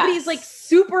nobody's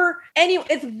super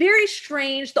it's very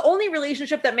strange. The only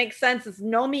relationship that makes sense is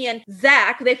Nomi and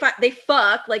Zach. They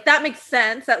fuck, that makes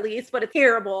sense at least, but it's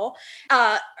terrible.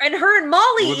 And her and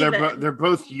Molly, they're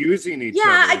both using each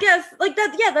other. Yeah, I guess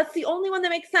that. Yeah, that's the only one that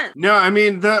makes sense. No, I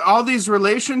mean all these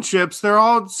relationships, they're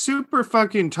all super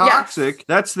fucking toxic. Yes.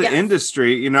 That's the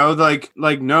industry, like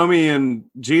Nomi and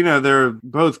Gina, they're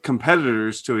both competitors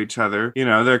to each other.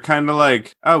 They're kind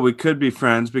of we could be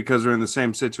friends because we're in the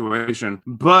same situation,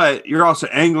 but you're also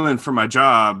angling for my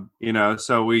job,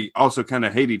 so we also kind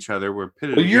of hate each other. We're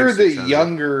pitted against you're the each other.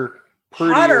 Younger,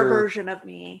 hotter version of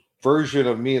me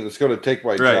that's going to take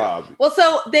my job. Well,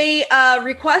 so they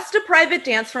request a private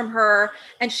dance from her,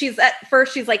 and she's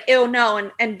like, ew,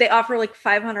 no, and they offer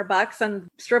 $500, and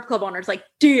strip club owner's like,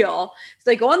 deal.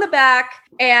 So they go in the back,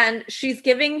 and she's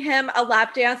giving him a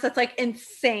lap dance that's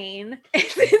insane.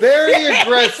 Very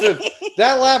aggressive.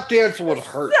 That lap dance would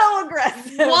hurt. So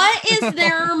aggressive. What is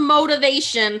their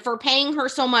motivation for paying her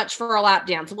so much for a lap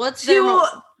dance? What's their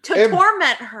to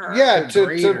torment her. Yeah,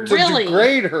 to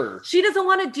degrade her. She doesn't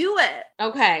want to do it.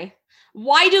 Okay.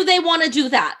 Why do they want to do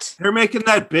that? They're making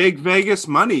that big Vegas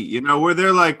money, where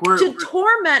they're like, to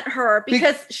torment her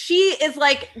because she is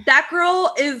like, that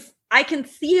girl is, I can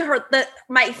see her,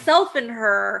 myself in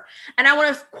her, and I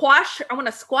want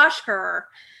to squash her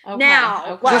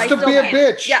now. Okay. Just to be a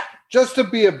bitch. Yeah. Just to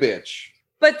be a bitch.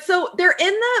 But so they're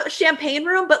in the champagne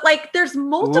room, but like there's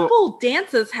multiple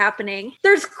dances happening.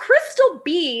 There's crystal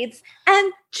beads,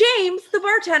 and James, the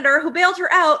bartender who bailed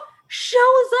her out,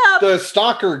 shows up. The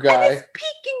stalker guy. And is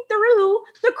peeking through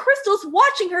the crystals,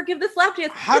 watching her give this lap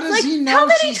dance. How does he know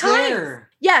she's there?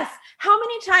 Yes. How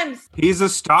many times? He's a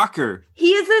stalker.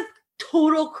 He is a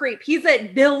total creep. He's a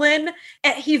villain.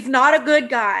 He's not a good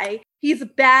guy. He's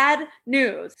bad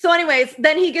news. So anyways,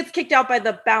 then he gets kicked out by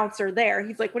the bouncer there.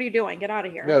 He's like, what are you doing? Get out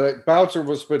of here. Yeah, that bouncer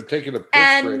was been taking a piss.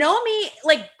 And break. Naomi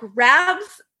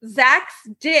grabs Zach's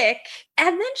dick,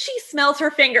 and then she smells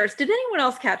her fingers. Did anyone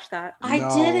else catch that? I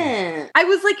didn't. I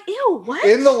was like, ew, what?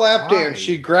 In the lap dance,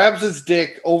 she grabs his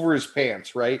dick over his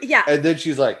pants, right? Yeah. And then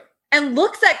she's like, and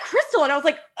looks at Crystal, and I was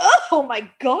like, oh my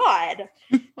God.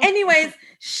 Anyways,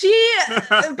 she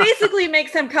basically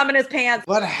makes him come in his pants.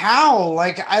 But how?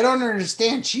 Like, I don't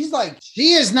understand. She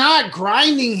is not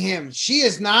grinding him. She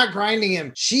is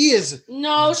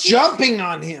jumping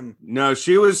on him. No,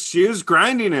 she was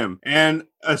grinding him. And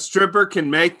a stripper can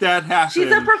make that happen.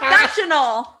 She's a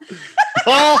professional.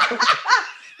 Whoa.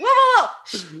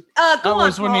 That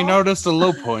was when you noticed a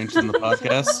low point in the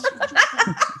podcast.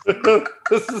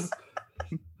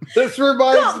 This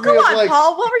reminds me of like,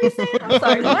 Paul, what were you saying? I'm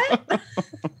sorry, what?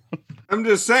 I'm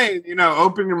just saying,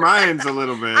 open your minds a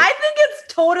little bit. I think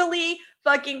it's totally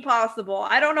fucking possible.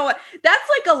 I don't know what that's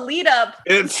like a lead up.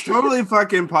 It's totally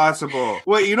fucking possible.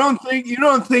 What, you don't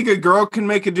think a girl can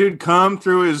make a dude come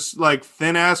through his like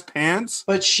thin ass pants?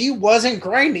 But she wasn't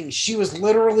grinding. She was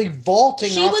literally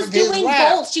vaulting. She was doing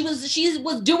both. She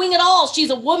was doing it all. She's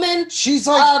a woman. She's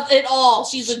like of it all.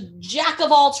 She's a jack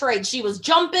of all trades. She was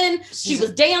jumping. She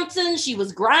was dancing. She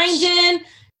was grinding.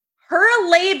 Her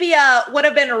labia would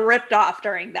have been ripped off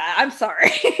during that. I'm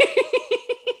sorry.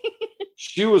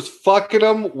 She was fucking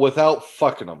him without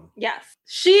fucking him. Yes.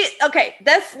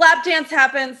 This lap dance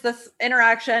happens, this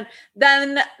interaction.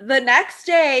 Then the next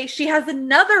day, she has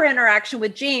another interaction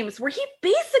with James where he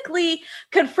basically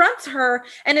confronts her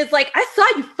and is like, I saw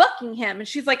you fucking him. And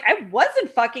she's like, I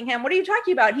wasn't fucking him. What are you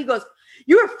talking about? And he goes,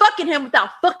 you were fucking him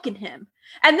without fucking him.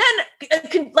 And then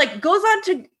goes on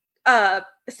to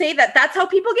say that that's how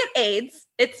people get AIDS.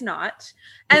 It's not.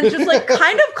 And just like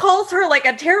kind of calls her like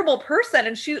a terrible person.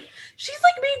 And she's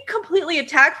like being completely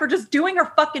attacked for just doing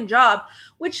her fucking job,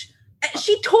 which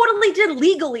she totally did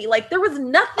legally. Like there was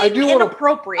nothing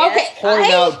inappropriate. Okay.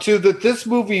 Point out too that this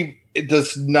movie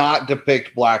does not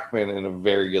depict black men in a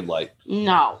very good light.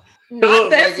 No.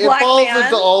 It falls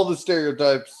into all the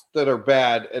stereotypes that are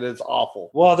bad, and it's awful.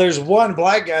 Well, there's one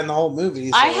black guy in the whole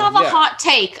movie. So, I have a hot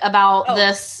take about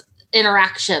this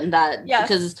interaction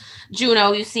because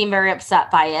Juno, you seem very upset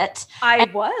by it. I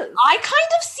kind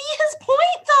of see his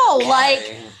point though,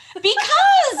 like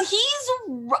because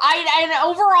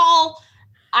overall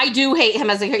I do hate him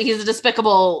he's a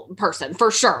despicable person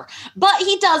for sure, but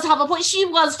he does have a point. She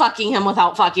was fucking him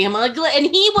without fucking him, and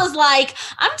he was like,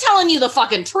 I'm telling you the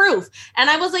fucking truth. And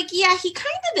I was like, yeah, he kind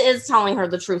of is telling her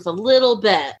the truth a little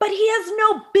bit, but he has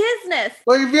no business.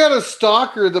 Like if you had a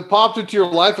stalker that popped into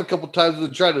your life a couple times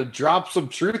and tried to drop some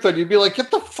truth on you, you'd be like,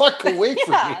 get the fuck away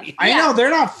from me. I know they're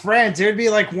not friends. It would be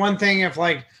like one thing if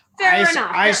like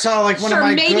I saw like one of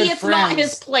my maybe good it's friends. not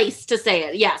his place to say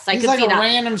it. Yes, I He's can like see a that.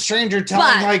 random stranger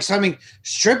telling like something.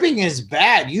 Stripping is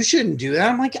bad. You shouldn't do that.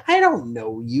 I'm like, I don't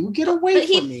know you. Get away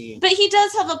from me. But he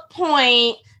does have a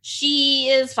point. She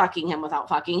is fucking him without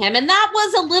fucking him, and that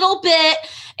was a little bit.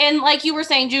 And like you were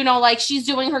saying, Juno, like she's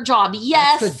doing her job.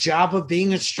 Yes, that's the job of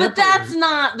being a stripper. But that's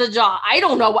not the job. I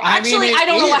don't know. I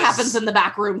don't know what happens in the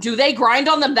back room. Do they grind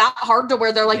on them that hard to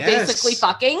where they're like basically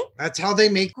fucking? That's how they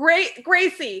make.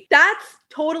 Gracie, that's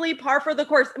totally par for the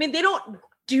course. I mean, they don't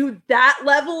do that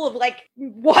level of like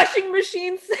washing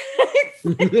machine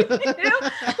sex,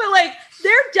 but like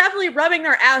they're definitely rubbing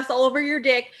their ass all over your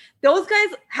dick. Those guys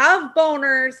have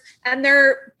boners, and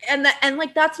and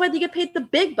like that's why they get paid the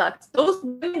big bucks. Those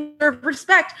women deserve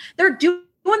respect. They're doing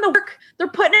the work. They're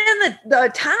putting in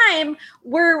the time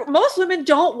where most women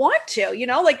don't want to.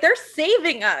 Like they're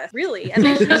saving us really. And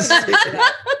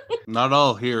not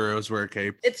all heroes wear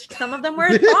capes. Some of them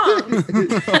wear thongs.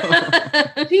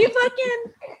 She fucking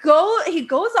he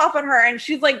goes off on her, and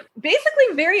she's like basically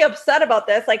very upset about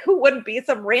this. Like, who wouldn't be?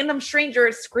 Some random stranger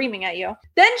is screaming at you.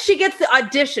 Then she gets the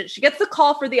audition. She gets the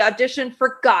call for the audition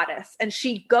for Goddess, and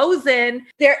she goes in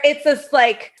there. It's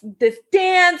this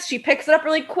dance. She picks it up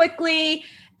really quickly.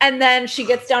 And then she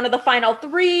gets down to the final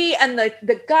 3, and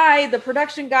the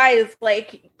production guy is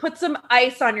like, put some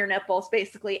ice on your nipples,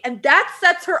 basically. And that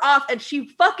sets her off, and she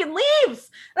fucking leaves.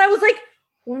 And I was like,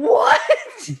 what?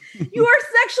 You are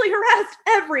sexually harassed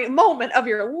every moment of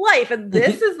your life, and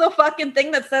this is the fucking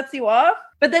thing that sets you off?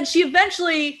 But then she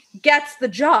eventually gets the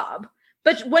job.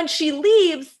 But when she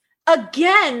leaves,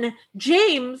 again,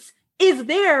 James is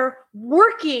there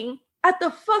working at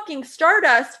the fucking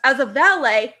Stardust as a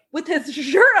valet with his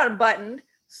shirt unbuttoned,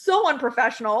 so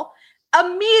unprofessional,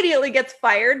 immediately gets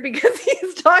fired because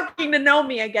he's talking to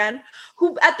Nomi again,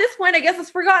 who at this point, I guess, has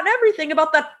forgotten everything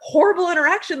about that horrible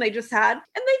interaction they just had. And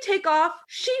they take off.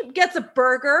 She gets a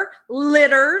burger,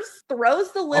 litters,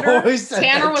 throws the litter.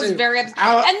 Tanner was very upset.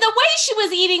 And the way she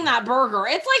was eating that burger,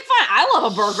 it's like, fine, I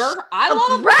love a burger. I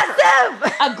love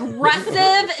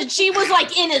aggressive. And she was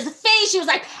like in his face. She was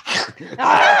like,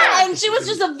 and she was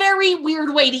just a very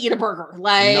weird way to eat a burger.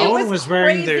 Like, no one was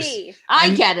wearing their. I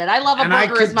get it. I love a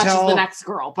burger as much as the next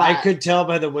girl. But I could tell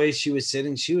by the way she was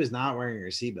sitting, she was not wearing her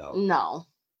seatbelt. No.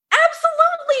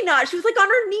 Absolutely not. She was like on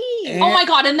her knees. Oh my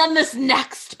God. And then this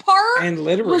next part and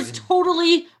literally was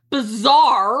totally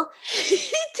bizarre. He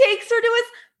takes her to his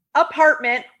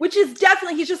apartment, which is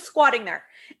definitely, he's just squatting there.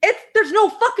 There's no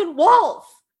fucking walls.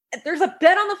 There's a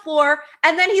bed on the floor.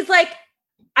 And then he's like,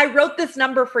 I wrote this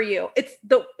number for you.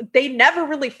 They never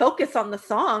really focus on the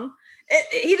song.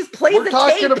 He just plays We're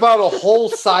talking about a whole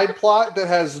side plot that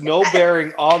has no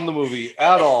bearing on the movie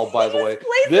at all, by the way.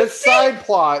 This side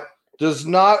plot does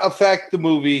not affect the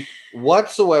movie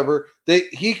whatsoever.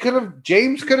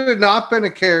 James could have not been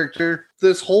a character.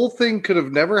 This whole thing could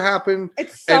have never happened, and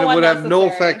it would have no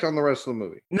effect on the rest of the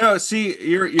movie. No, see,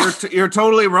 you're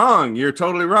totally wrong. You're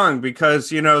totally wrong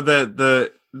because you know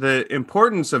the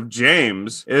importance of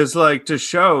James is like to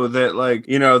show that, like,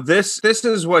 you know, this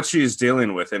is what she's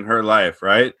dealing with in her life,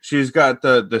 right? She's got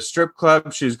the strip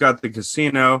club, she's got the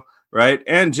casino, right?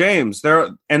 And James,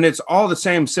 and it's all the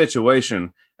same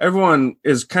situation. Everyone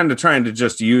is kind of trying to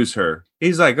just use her.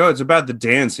 He's like, oh, it's about the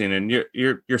dancing, and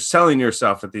you're selling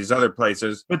yourself at these other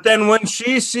places. But then when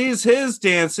she sees his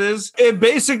dances, it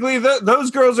basically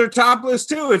those girls are topless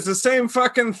too. It's the same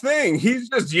fucking thing. He's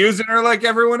just using her like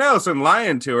everyone else and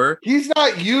lying to her. He's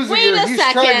not using her. He's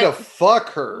trying to fuck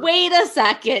her. Wait a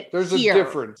second. There's a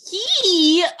difference.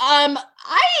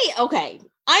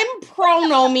 I'm pro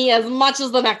Nomi as much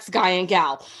as the next guy and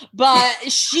gal, but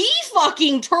she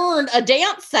fucking turned a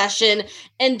dance session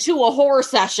into a horror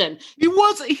session. He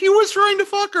was trying to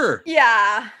fuck her.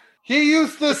 Yeah. He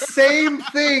used the same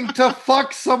thing to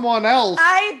fuck someone else.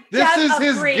 This is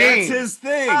his game. That's his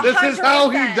thing. 100%. This is how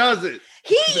he does it.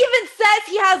 He even says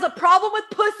he has a problem with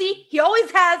pussy. He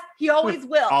always has. He always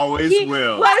will. He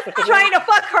was trying to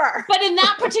fuck her. But in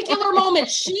that particular moment,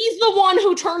 she's the one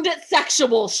who turned it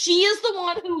sexual. She is the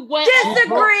one who went.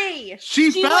 Disagree.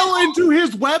 She fell into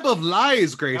his web of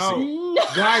lies, Gracie. No.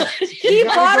 Guys, he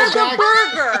bought her the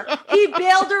burger. He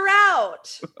bailed her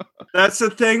out. That's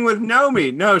the thing with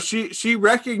Nomi. No, she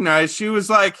recognized, she was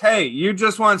like, hey, you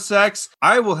just want sex?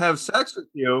 I will have sex with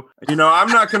you. You know, I'm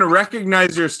not going to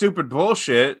recognize your stupid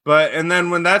bullshit. And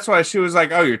then when that's why she was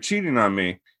like, oh, you're cheating on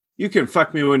me. You can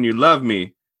fuck me when you love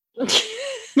me. If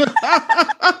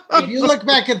you look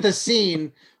back at the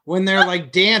scene when they're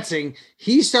like dancing,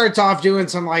 he starts off doing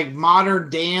some like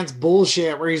modern dance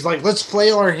bullshit where he's like, let's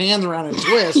flail our hands around and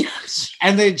twist. Yes.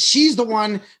 And then she's the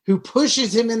one who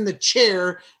pushes him in the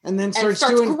chair and then starts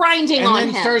grinding on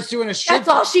him. Starts doing a strip. That's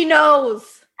all she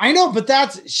knows. I know,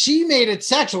 but she made it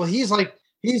sexual. He's like,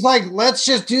 let's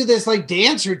just do this like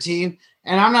dance routine.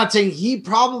 And I'm not saying he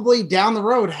probably down the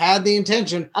road had the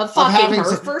intention of fucking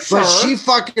her for sure. But she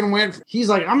fucking went. He's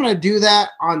like, I'm going to do that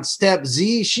on step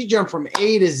Z. She jumped from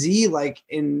A to Z like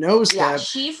in no step. Yeah,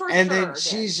 she for and sure then did.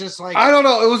 she's just like, I don't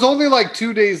know. It was only like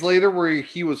 2 days later where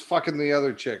he was fucking the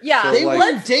other chick. Yeah, so they like,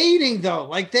 weren't dating though.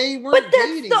 Like they weren't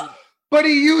dating. But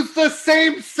he used the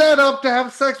same setup to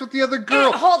have sex with the other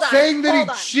girl. Hold on, saying that hold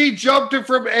on. she jumped it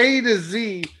from A to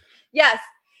Z. Yes.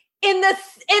 In this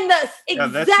Yeah,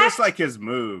 exact. that's just like his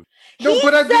move. No, He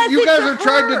but I says think you it guys to are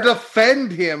trying to her.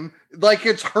 defend him like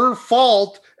it's her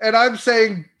fault, and I'm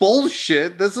saying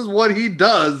bullshit. This is what he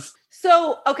does.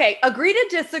 So, okay, agree to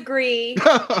disagree.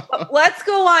 Let's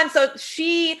go on. So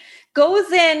she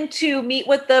goes in to meet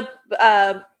with the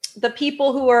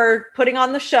people who are putting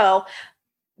on the show.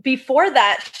 Before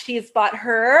that, she's bought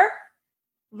her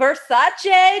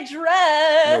Versace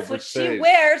dress, which she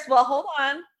wears. Well, hold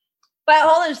on.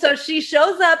 So she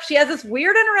shows up. She has this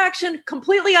weird interaction,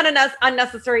 completely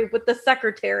unnecessary, with the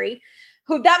secretary,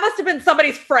 who that must have been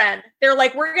somebody's friend. They're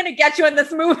like, we're going to get you in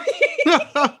this movie.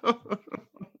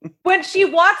 When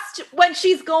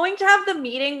she's going to have the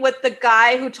meeting with the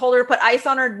guy who told her to put ice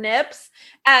on her nips,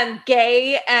 and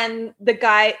Gay and the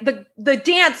guy, the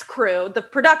dance crew, the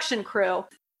production crew.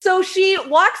 So she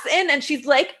walks in and she's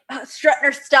like strutting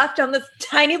her stuff down this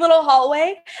tiny little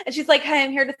hallway. And she's like, hey, I'm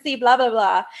here to see blah, blah,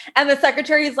 blah. And the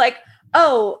secretary is like,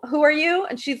 oh, who are you?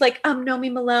 And she's like, I'm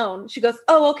Nomi Malone. She goes,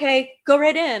 oh, okay, go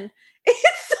right in.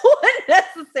 It's so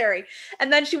unnecessary.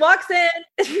 And then she walks in.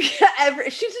 She's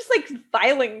just like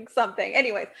filing something.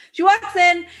 Anyways, she walks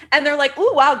in and they're like,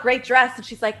 ooh, wow, great dress. And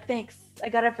she's like, thanks. I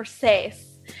got it for Versace.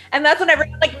 And that's when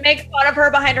everyone like makes fun of her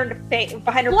behind her back.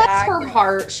 Bless her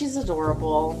heart. She's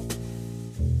adorable.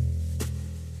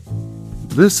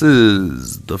 This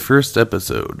is the first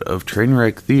episode of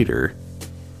Trainwreck Theater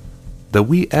that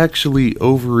we actually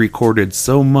over-recorded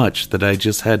so much that I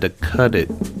just had to cut it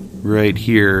right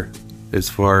here as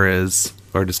far as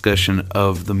our discussion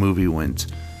of the movie went.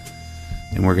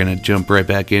 And we're going to jump right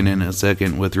back in a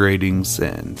second with ratings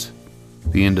and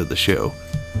the end of the show.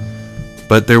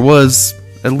 But there was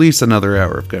at least another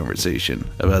hour of conversation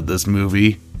about this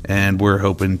movie, and we're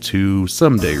hoping to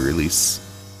someday release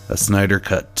a Snyder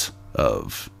cut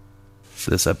of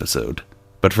this episode.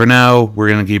 But for now, we're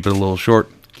going to keep it a little short,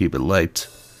 keep it light,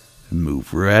 and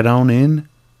move right on in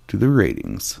to the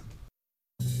ratings.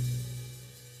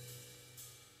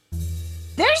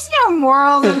 There's no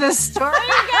moral to this story,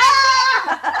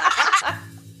 guys.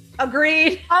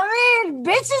 Agreed. I mean,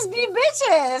 bitches be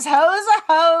bitches. Hoes are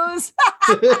hoes.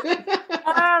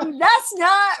 That's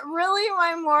not really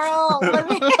my moral.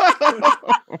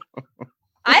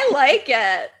 I like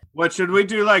it. What should we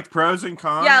do? Like pros and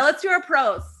cons? Yeah, let's do our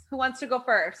pros. Who wants to go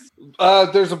first?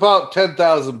 There's about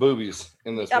 10,000 boobies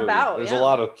in this movie. There's a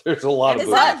lot of Is boobies.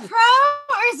 that a pro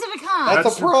or is it a con?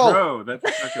 That's a pro. That's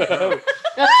a fucking pro.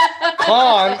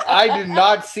 Con, I did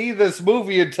not see this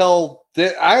movie until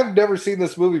I've never seen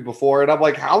this movie before, and I'm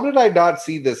like, how did I not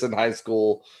see this in high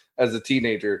school as a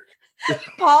teenager?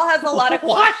 Paul has a lot of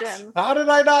questions. How did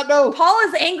I not know? Paul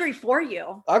is angry for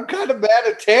you. I'm kind of mad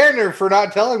at Tanner for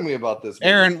not telling me about this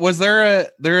movie. Aaron, was there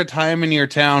a time in your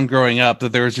town growing up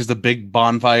that there was just a big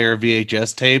bonfire of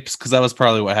VHS tapes? Because that was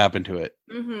probably what happened to it.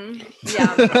 Mm-hmm.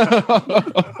 Yeah.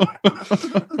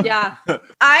 Yeah.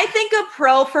 I think a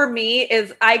pro for me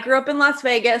is I grew up in Las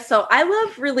Vegas, so I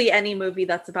love really any movie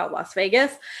that's about Las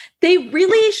Vegas. They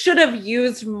really should have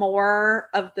used more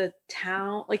of the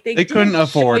town. Like they couldn't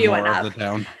afford more enough of the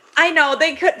town. I know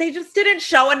they just didn't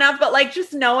show enough, but like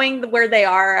just knowing where they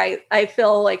are, I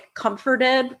feel like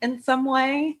comforted in some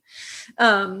way.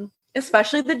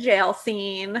 Especially the jail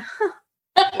scene.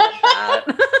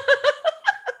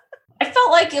 I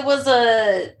felt like it was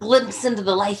a glimpse into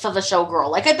the life of a showgirl.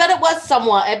 Like, I bet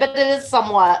it is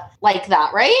somewhat like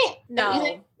that, right?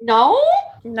 No.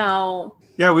 No?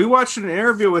 Yeah, we watched an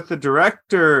interview with the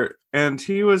director, and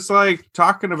he was like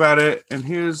talking about it, and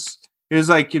he was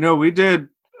like, we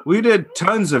did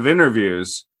tons of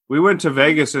interviews. We went to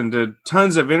Vegas and did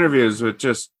tons of interviews with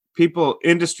just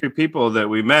industry people that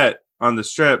we met on the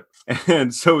strip.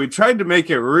 And so we tried to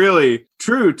make it really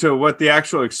true to what the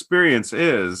actual experience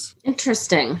is.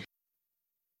 Interesting.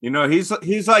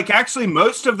 He's like, actually,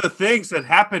 most of the things that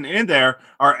happen in there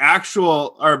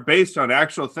are based on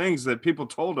actual things that people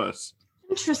told us.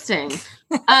 Interesting. So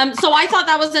I thought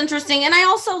that was interesting. And I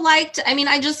also liked,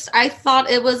 I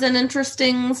thought it was an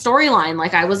interesting storyline.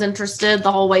 Like, I was interested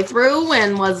the whole way through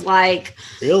and was like,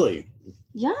 really?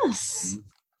 Yes.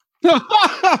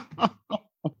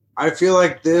 I feel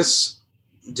like this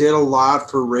did a lot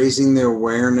for raising the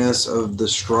awareness of the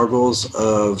struggles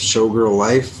of showgirl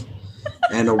life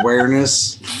and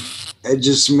awareness. It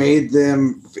just made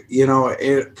them,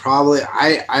 it probably,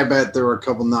 I bet there were a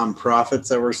couple nonprofits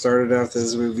that were started after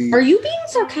this movie. Are you being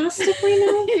sarcastic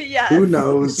right now? Yes. Who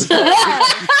knows?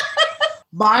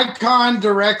 My con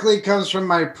directly comes from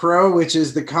my pro, which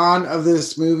is the con of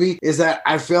this movie, is that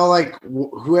I feel like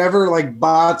whoever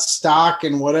bought stock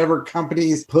in whatever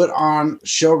companies put on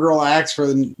showgirl acts for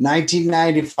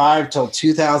 1995 till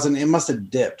 2000, it must have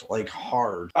dipped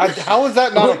hard. How is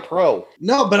that not a pro?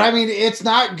 No, but it's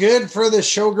not good for the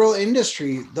showgirl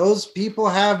industry. Those people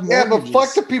have mortgages. Yeah, but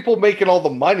fuck the people making all the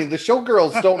money. The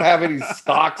showgirls don't have any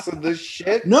stocks in this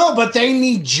shit. No, but they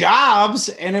need jobs,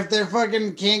 and if they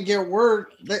fucking can't get work,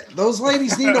 those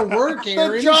ladies need to work,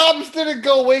 Aaron. The jobs didn't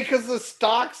go away because the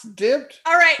stocks dipped.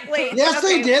 All right, wait. Yes,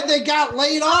 they did. They got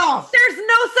laid off. There's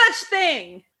no such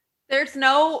thing. There's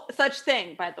no such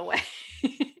thing, by the way.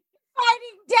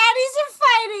 Fighting. Daddies are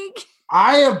fighting.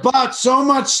 I have bought so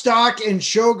much stock in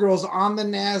Showgirls on the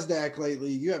NASDAQ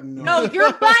lately. You have No,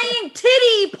 you're buying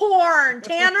titty porn,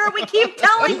 Tanner. We keep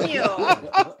telling you.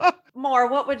 More,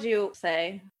 what would you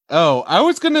say? Oh, I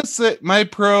was gonna say my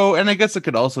pro, and I guess it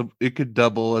could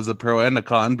double as a pro and a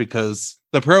con, because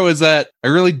the pro is that I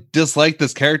really disliked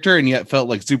this character and yet felt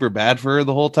like super bad for her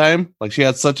the whole time. Like she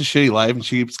had such a shitty life and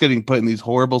she keeps getting put in these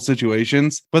horrible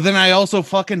situations. But then I also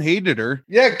fucking hated her.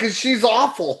 Yeah, because she's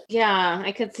awful. Yeah,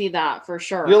 I could see that for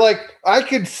sure. You're like, I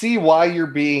could see why you're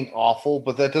being awful,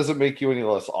 but that doesn't make you any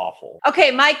less awful.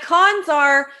 Okay, my cons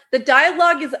are the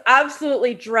dialogue is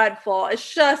absolutely dreadful.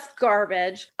 It's just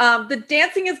garbage. The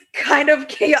dancing is kind of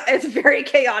it's very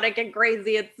chaotic and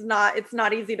crazy. It's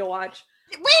not easy to watch.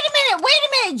 Wait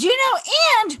a minute, Juno.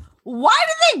 And why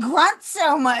do they grunt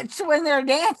so much when they're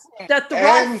dancing? The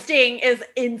thrusting is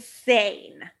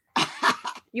insane.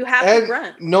 You have to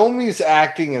grunt. Nomi's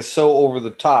acting is so over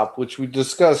the top, which we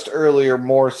discussed earlier,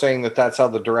 more saying that that's how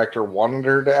the director wanted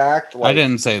her to act. I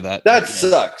didn't say that. That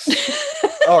sucks.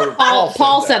 Or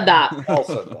Paul said that. Paul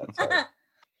said that. Sorry.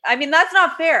 I mean, that's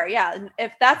not fair. Yeah.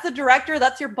 If that's the director,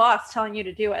 that's your boss telling you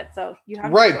to do it. So you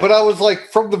have right. But I was like,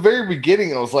 from the very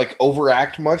beginning, I was like,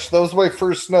 overact much. That was my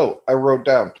first note I wrote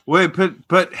down. Wait,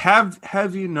 but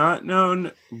have you not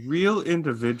known real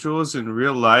individuals in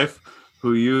real life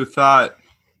who you thought,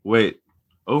 wait,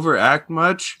 overact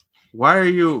much? Why are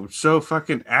you so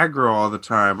fucking aggro all the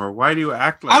time? Or why do you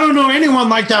act like I don't know anyone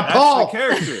like that, that's Paul. the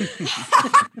character?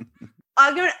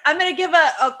 I'm gonna give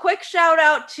a quick shout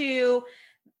out to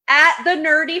at the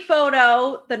Nerdy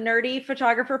Photo, the Nerdy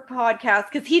Photographer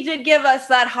Podcast, because he did give us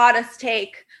that hottest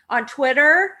take on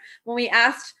Twitter when we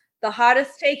asked the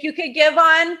hottest take you could give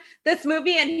on this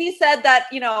movie, and he said that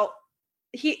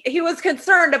he was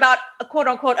concerned about quote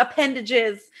unquote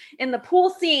appendages in the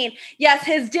pool scene. Yes,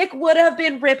 his dick would have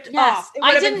been ripped off. It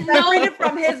would have been separated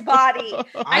from his body.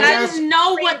 I didn't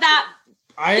know what that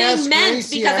thing meant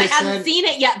Gracie, because I hadn't seen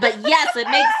it yet, but yes, it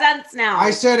makes sense now.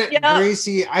 I said it,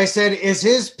 Gracie. I said, is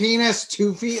his penis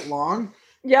 2 feet long?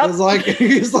 Yep. She's like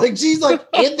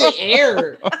in the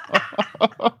air.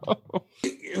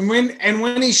 and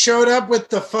when he showed up with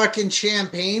the fucking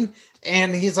champagne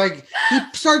and he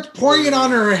starts pouring it on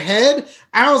her head,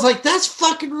 I was like, that's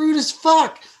fucking rude as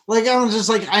fuck. Like, I was just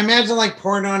like, I imagine like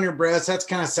pouring it on your breast. That's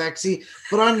kind of sexy,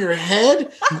 but on your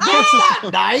head, that's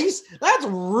not nice. That's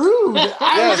rude.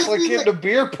 Yeah, it's like getting a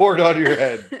beer poured on your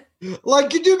head. Like,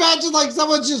 could you imagine like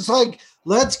someone's just like,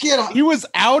 let's get. He was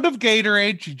out of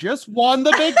Gatorade. She just won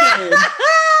the big game.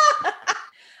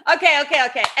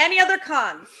 Okay. Any other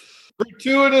cons?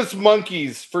 Gratuitous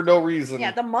monkeys for no reason.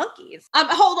 Yeah, the monkeys.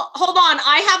 Hold on.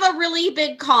 I have a really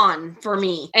big con for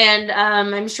me, and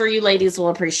I'm sure you ladies will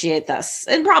appreciate this,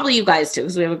 and probably you guys too,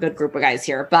 because we have a good group of guys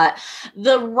here. But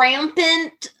the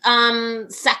rampant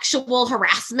sexual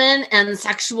harassment and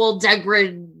sexual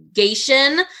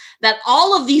degradation that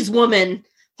all of these women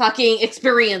fucking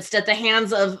experienced at the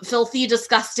hands of filthy,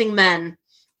 disgusting men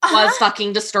was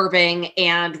fucking disturbing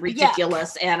and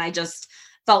ridiculous, and I just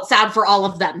felt sad for all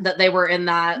of them that they were in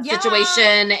that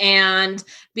situation and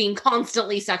being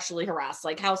constantly sexually harassed.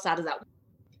 Like, how sad is that?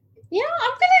 Yeah,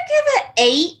 I'm gonna give it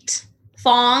 8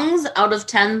 thongs out of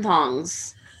 10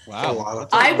 thongs. Wow.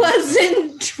 I was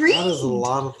intrigued. That is a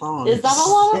lot of thongs. Is that a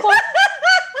lot of thongs?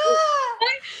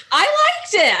 I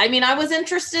liked it. I mean, I was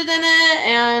interested in it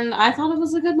and I thought it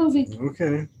was a good movie.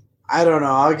 Okay. I don't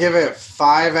know. I'll give it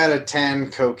 5 out of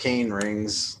 10 cocaine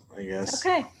rings, I guess.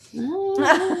 Okay.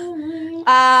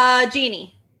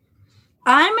 Jeannie.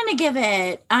 I'm gonna give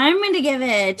it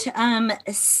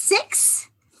 6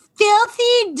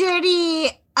 filthy, dirty,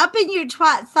 up in your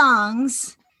twat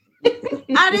thongs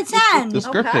out of 10.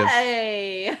 Descriptive.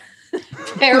 Okay.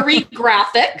 Very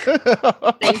graphic.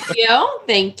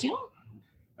 Thank you.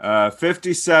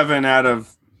 57 out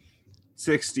of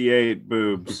 68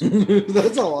 boobs.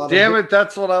 That's a lot. Damn it,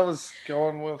 that's what I was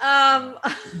going with.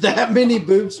 That many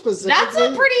boobs specifically. That's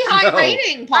a pretty high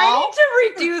rating, Paul. I need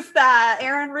to reduce that.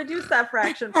 Aaron, reduce that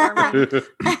fraction for me. I'm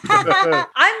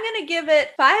going to give it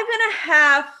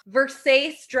 5.5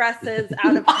 Versace dresses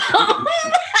out of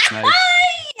 10. Nice.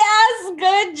 Yes,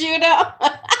 good, Juno.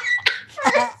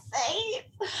 Versace.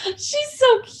 She's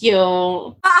so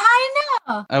cute. I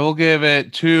know. I will give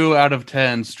it 2 out of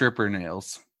 10 stripper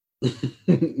nails.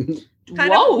 Kind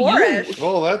of boorish.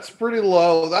 Oh, that's pretty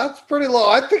low.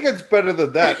 I think it's better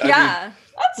than that. Yeah.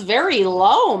 That's very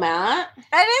low, Matt.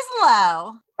 That is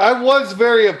low. I was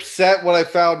very upset when I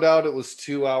found out it was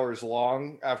 2 hours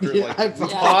long after we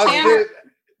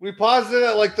paused it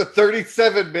at like the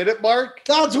 37-minute mark.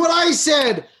 That's what I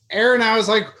said. Aaron, I was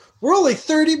like, We're only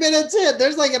 30 minutes in.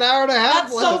 There's like an hour and a half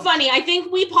That's left. so funny. I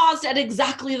think we paused at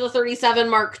exactly the 37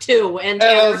 mark too, and And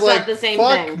I Tanner was said like, the same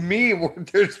fuck thing. me.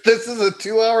 This is a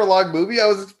 2 hour long movie. I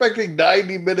was expecting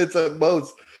 90 minutes at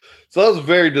most. So that was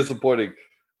very disappointing.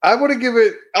 I'm gonna give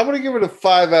it a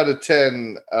 5 out of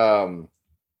 10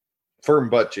 firm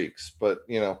butt cheeks, but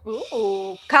you know.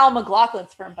 Ooh, Kyle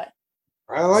MacLachlan's firm butt.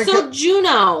 I like So it.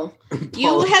 Juno,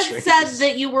 you had Politics. said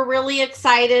that you were really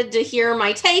excited to hear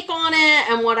my take on it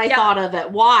and what I Yeah. thought of it.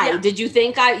 Why? Yeah. Did you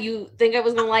think I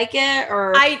was gonna like it,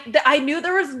 or I knew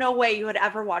there was no way you had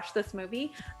ever watched this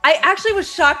movie. I actually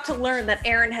was shocked to learn that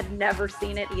Aaron had never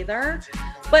seen it either.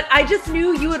 But I just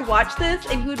knew you would watch this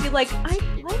and you would be like, I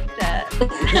liked it.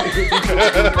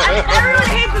 Everyone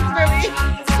hates this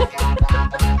movie.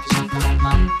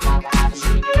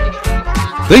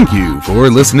 Thank you for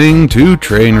listening to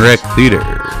Trainwreck Theater.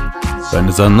 Find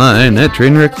us online at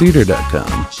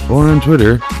trainwrecktheater.com or on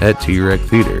Twitter at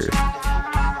TWreckTheater.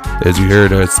 As you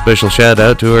heard, a special shout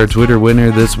out to our Twitter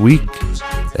winner this week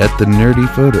at the Nerdy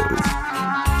Photos.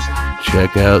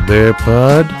 Check out their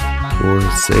pod or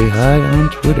say hi on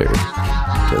Twitter.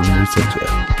 Tell them we sent you.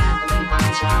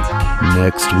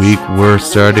 Next week, we're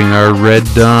starting our Red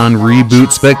Dawn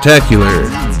Reboot Spectacular.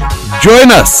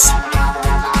 Join us!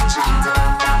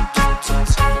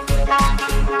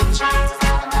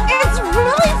 It's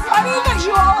really funny that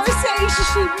you all are saying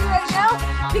sashimi right now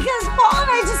because Paul and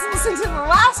I just listened to the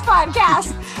last podcast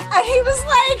and he was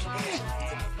like,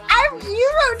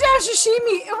 you wrote down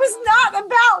sashimi. It was not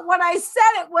about what I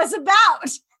said it was about.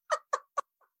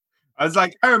 I was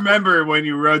like, I remember when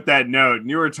you wrote that note and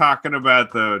you were talking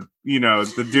about the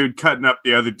dude cutting up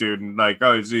the other dude and like,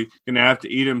 oh, is he gonna have to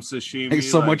eat him sashimi?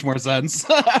 Makes so Like, much more sense.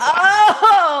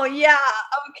 Oh, yeah.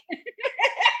 Okay.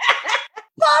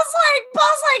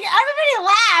 Paul's like, everybody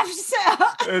laughed. So.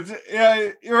 yeah,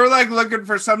 you were like looking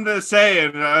for something to say,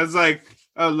 and I was like,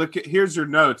 oh, look, here's your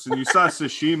notes, and you saw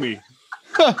sashimi.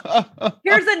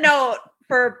 Here's a note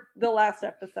for the last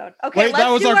episode. Okay, Wait, that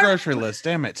was do our grocery list.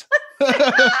 Damn it.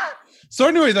 So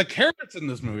anyway, the carrots in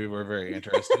this movie were very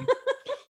interesting.